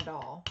pajama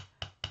doll.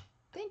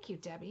 Thank you,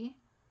 Debbie.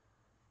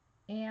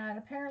 And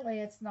apparently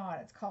it's not.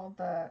 It's called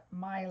the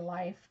My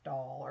Life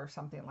doll or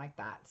something like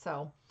that.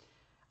 So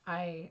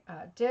I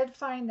did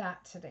find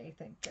that today,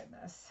 thank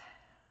goodness.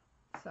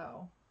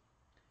 So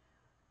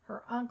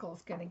her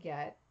uncle's going to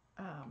get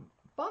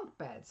bunk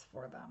beds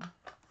for them.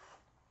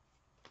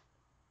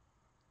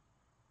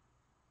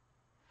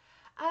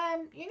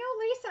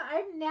 Lisa,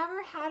 I've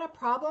never had a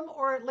problem,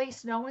 or at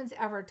least no one's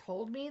ever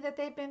told me that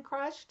they've been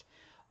crushed.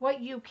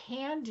 What you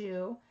can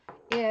do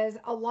is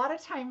a lot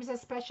of times,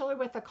 especially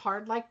with a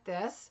card like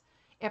this,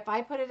 if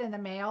I put it in the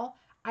mail,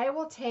 I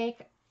will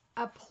take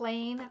a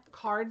plain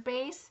card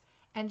base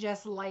and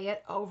just lay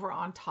it over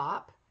on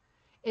top.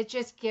 It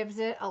just gives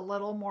it a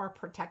little more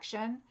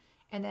protection.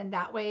 And then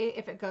that way,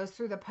 if it goes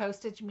through the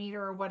postage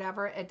meter or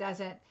whatever, it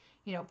doesn't,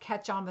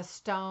 catch on the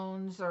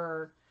stones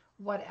or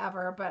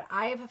whatever. But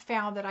I've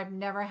found that I've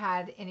never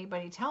had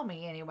anybody tell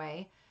me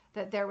anyway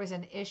that there was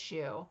an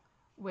issue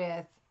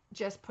with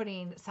just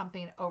putting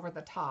something over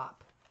the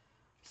top.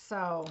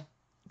 So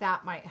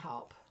that might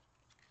help.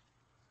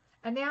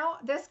 And now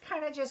this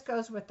kind of just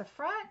goes with the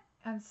front.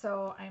 And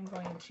so I'm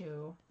going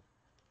to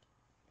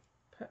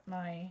put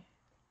my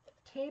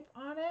tape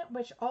on it,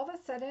 which all of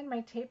a sudden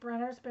my tape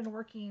runner's been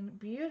working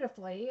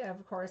beautifully.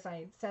 Of course,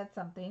 I said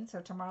something,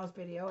 so tomorrow's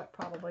video it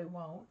probably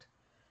won't.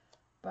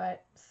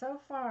 But so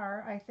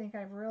far, I think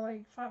I've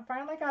really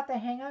finally got the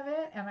hang of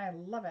it, and I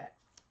love it.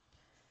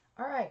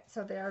 All right,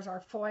 so there's our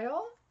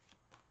foil.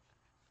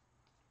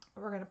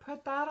 We're going to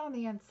put that on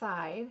the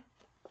inside.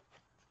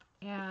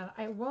 And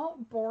I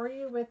won't bore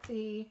you with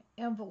the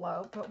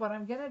envelope, but what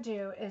I'm going to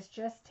do is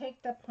just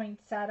take the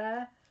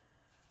poinsettia,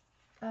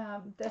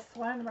 this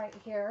one right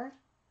here,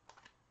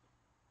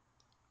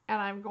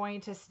 and I'm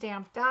going to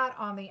stamp that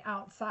on the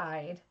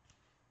outside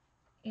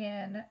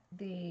in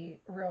the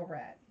real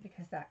red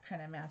because that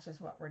kind of matches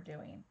what we're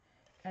doing.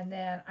 And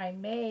then I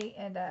may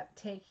end up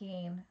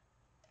taking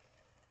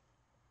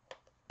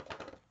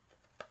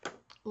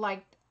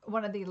like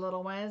one of the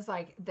little ones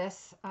like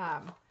this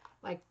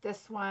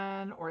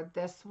one or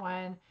this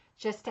one,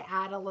 just to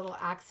add a little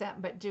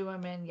accent, but do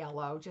them in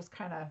yellow, just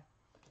kind of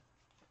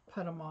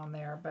put them on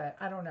there. But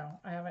I don't know,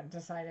 I haven't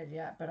decided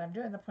yet, but I'm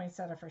doing the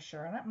poinsettia for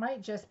sure. And it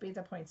might just be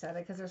the poinsettia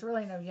because there's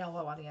really no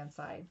yellow on the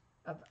inside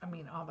of,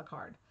 on the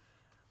card.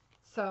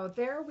 So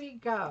there we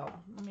go.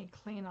 Let me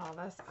clean all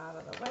this out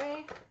of the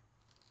way.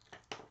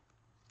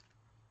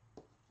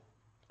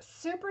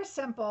 Super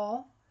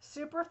simple,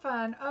 super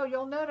fun. Oh,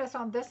 you'll notice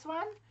on this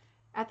one,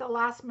 at the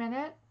last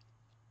minute,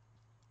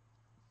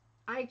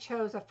 I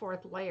chose a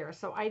 4th layer.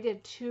 So I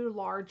did 2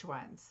 large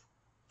ones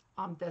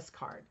on this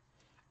card.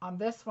 On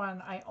this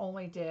one, I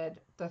only did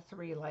the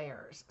 3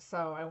 layers.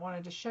 So I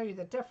wanted to show you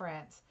the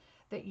difference,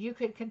 that you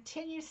could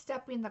continue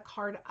stepping the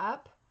card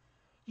up.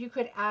 You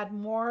could add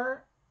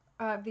more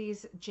of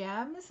these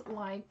gems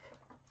like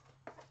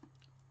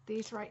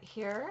these right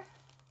here.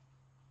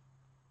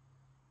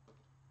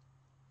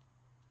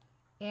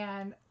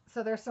 And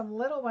so there's some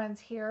little ones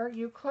here.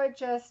 You could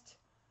just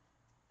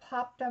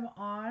pop them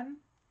on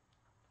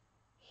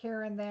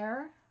here and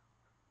there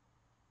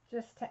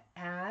just to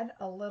add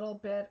a little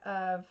bit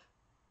of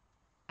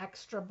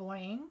extra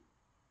bling.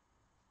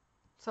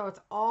 So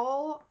it's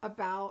all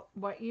about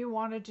what you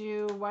want to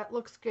do, what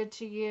looks good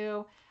to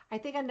you. I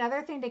think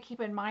another thing to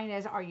keep in mind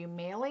is, are you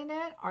mailing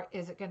it, or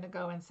is it going to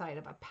go inside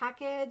of a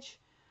package?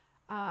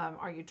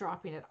 Are you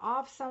dropping it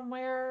off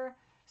somewhere?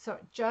 So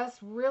it just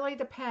really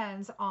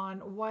depends on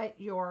what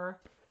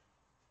your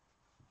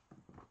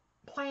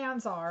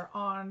plans are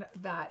on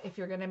that, if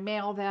you're going to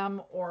mail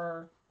them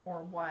or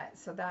what.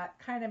 So that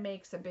kind of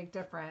makes a big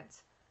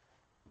difference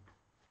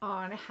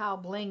on how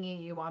blingy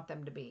you want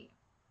them to be.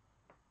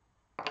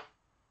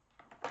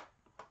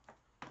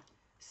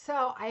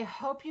 So I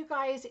hope you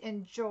guys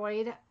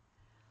enjoyed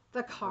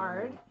the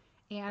card,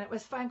 and it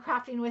was fun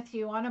crafting with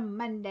you on a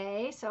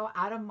Monday, so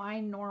out of my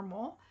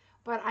normal.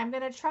 But I'm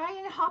going to try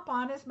and hop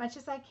on as much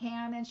as I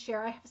can and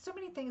share. I have so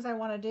many things I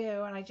want to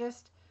do, and I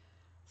just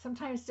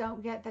sometimes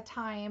don't get the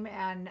time.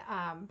 And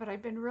but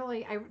I've been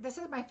really, this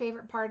is my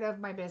favorite part of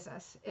my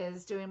business,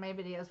 is doing my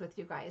videos with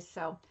you guys.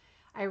 So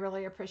I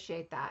really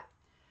appreciate that.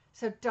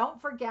 So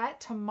don't forget,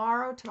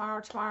 tomorrow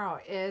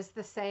is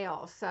the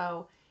sale.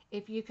 So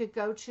if you could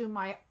go to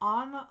my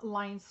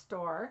online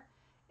store,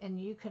 and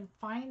you can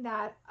find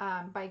that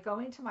by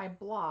going to my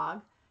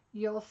blog,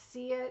 you'll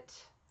see it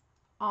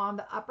on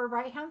the upper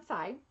right hand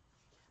side.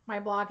 My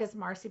blog is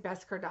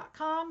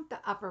marciebeseckerdesigns.com. The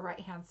upper right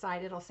hand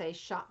side, it'll say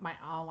shop my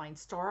online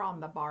store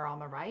on the bar on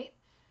the right.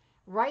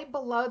 Right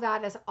below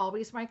that is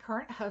always my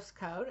current host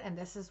code, and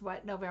this is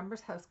what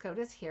November's host code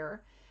is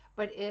here.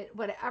 But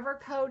whatever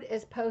code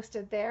is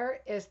posted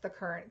there is the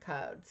current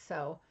code.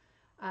 So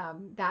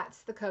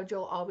that's the code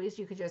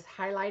you could just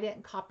highlight it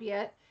and copy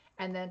it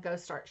and then go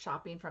start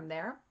shopping from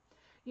there.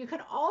 You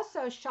can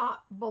also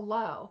shop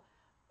below.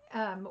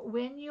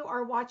 When you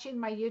are watching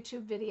my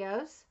YouTube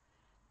videos,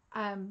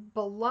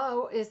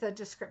 below is the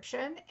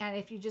description, and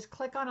if you just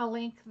click on a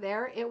link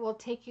there, it will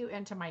take you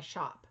into my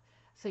shop.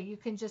 So you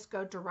can just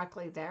go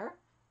directly there.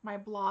 My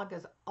blog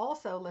is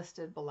also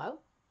listed below.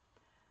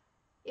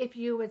 If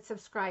you would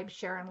subscribe,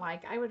 share, and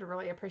like, I would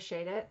really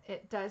appreciate it.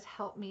 It does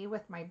help me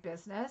with my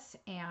business,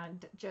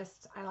 and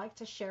just I like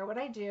to share what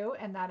I do,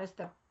 and that is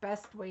the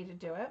best way to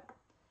do it.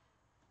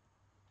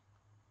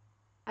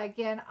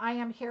 Again, I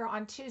am here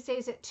on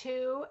Tuesdays at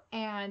 2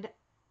 and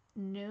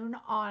noon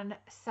on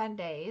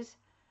Sundays,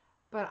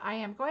 but I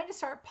am going to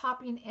start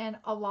popping in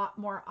a lot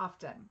more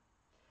often.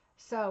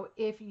 So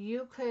if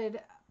you could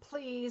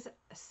please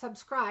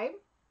subscribe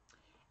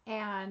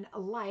and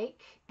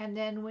like, and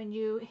then when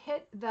you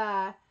hit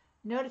the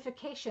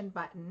notification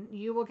button,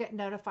 you will get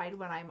notified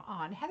when I'm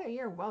on. Heather,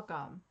 you're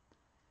welcome.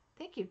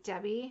 Thank you,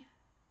 Debbie.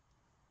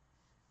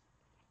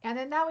 And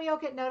then that way you'll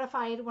get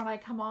notified when I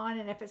come on.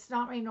 And if it's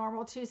not my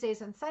normal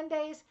Tuesdays and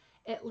Sundays,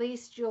 at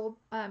least you'll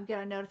get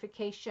a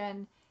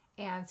notification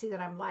and see that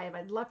I'm live.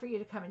 I'd love for you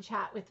to come and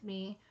chat with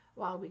me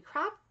while we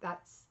craft.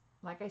 That's,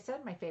 like I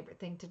said, my favorite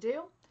thing to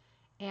do.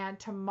 And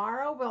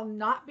tomorrow will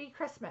not be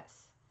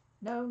Christmas.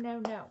 No, no,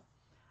 no.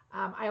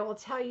 I will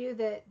tell you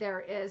that there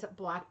is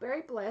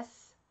Blackberry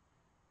Bliss,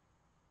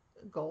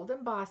 gold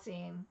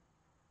embossing,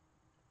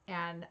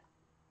 and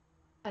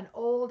an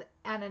old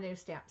and a new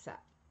stamp set.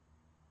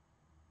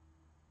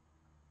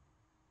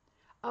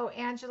 Oh,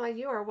 Angela,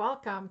 you are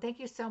welcome. Thank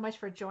you so much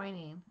for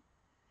joining.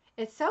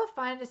 It's so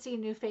fun to see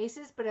new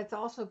faces, but it's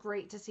also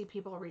great to see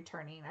people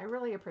returning. I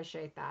really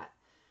appreciate that.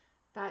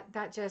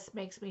 That just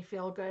makes me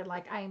feel good.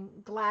 Like, I'm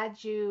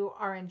glad you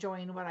are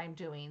enjoying what I'm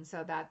doing.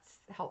 So that's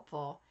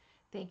helpful.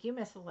 Thank you,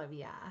 Miss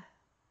Olivia.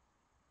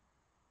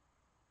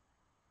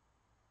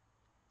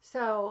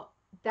 So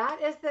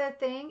that is the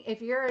thing.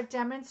 If you're a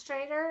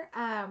demonstrator,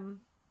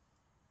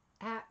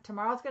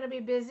 tomorrow's going to be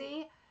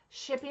busy.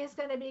 Shipping is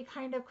going to be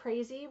kind of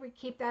crazy. We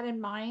keep that in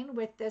mind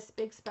with this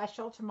big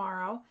special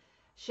tomorrow.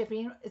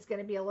 Shipping is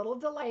going to be a little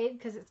delayed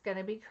because it's going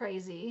to be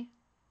crazy.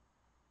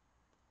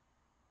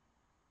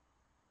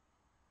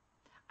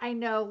 I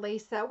know,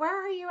 Lisa.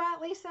 Where are you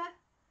at, Lisa?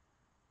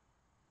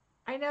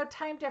 I know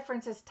time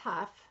difference is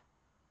tough.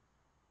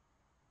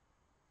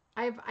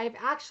 I've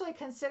actually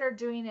considered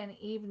doing an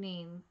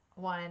evening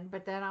one,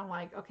 but then I'm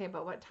like, okay,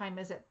 but what time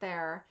is it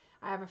there?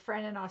 I have a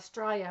friend in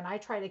Australia and I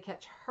try to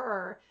catch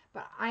her,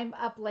 but I'm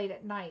up late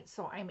at night,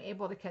 so I'm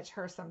able to catch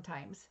her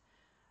sometimes.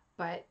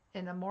 But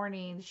in the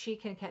morning she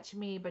can catch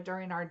me, but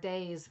during our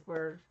days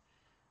we're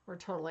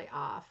totally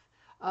off.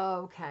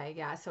 Okay,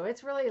 yeah, so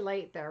it's really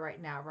late there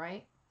right now,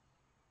 right?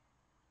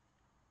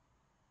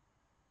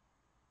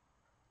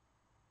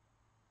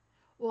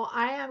 Well,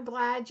 I am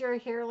glad you're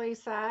here,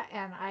 Lisa,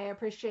 and I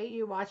appreciate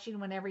you watching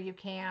whenever you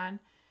can.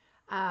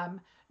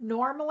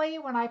 Normally,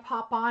 when I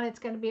pop on, it's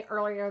going to be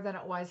earlier than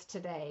it was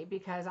today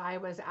because I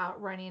was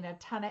out running a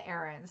ton of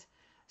errands.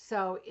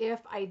 So if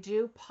I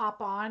do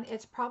pop on,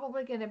 it's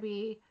probably going to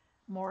be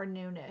more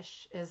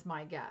noonish, is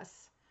my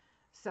guess.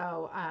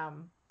 So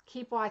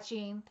keep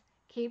watching,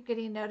 keep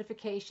getting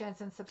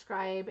notifications and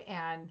subscribe,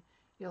 and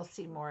you'll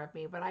see more of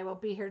me. But I will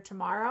be here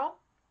tomorrow.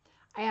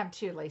 I am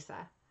too,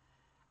 Lisa.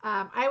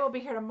 I will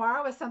be here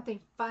tomorrow with something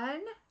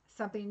fun,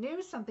 something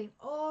new, something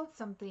old,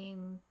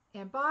 something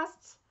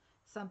embossed,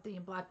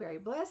 something Blackberry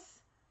Bliss.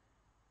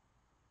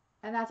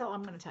 And that's all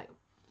I'm going to tell you.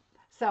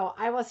 So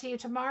I will see you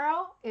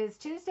tomorrow. It's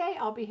Tuesday.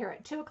 I'll be here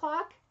at 2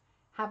 o'clock.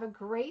 Have a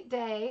great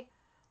day.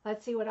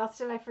 Let's see, what else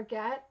did I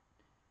forget?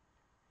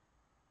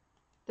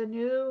 The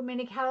new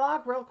mini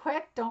catalog, real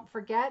quick. Don't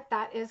forget,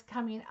 that is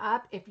coming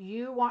up. If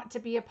you want to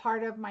be a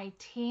part of my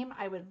team,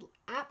 I would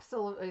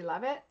absolutely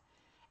love it.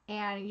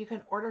 And you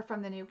can order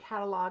from the new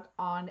catalog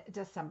on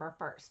December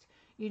 1st.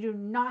 You do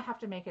not have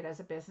to make it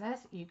as a business.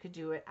 You could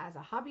do it as a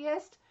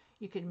hobbyist.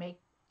 You could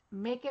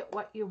make it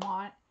what you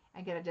want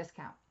and get a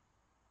discount.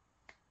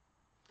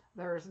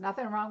 There's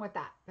nothing wrong with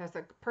that. There's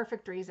a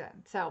perfect reason.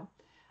 So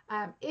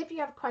if you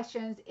have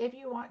questions, if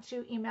you want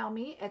to email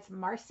me, it's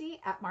Marcie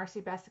at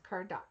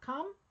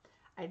marciebeseckerdesigns.com.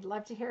 I'd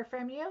love to hear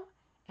from you,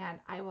 and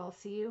I will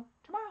see you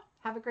tomorrow.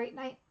 Have a great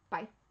night.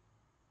 Bye.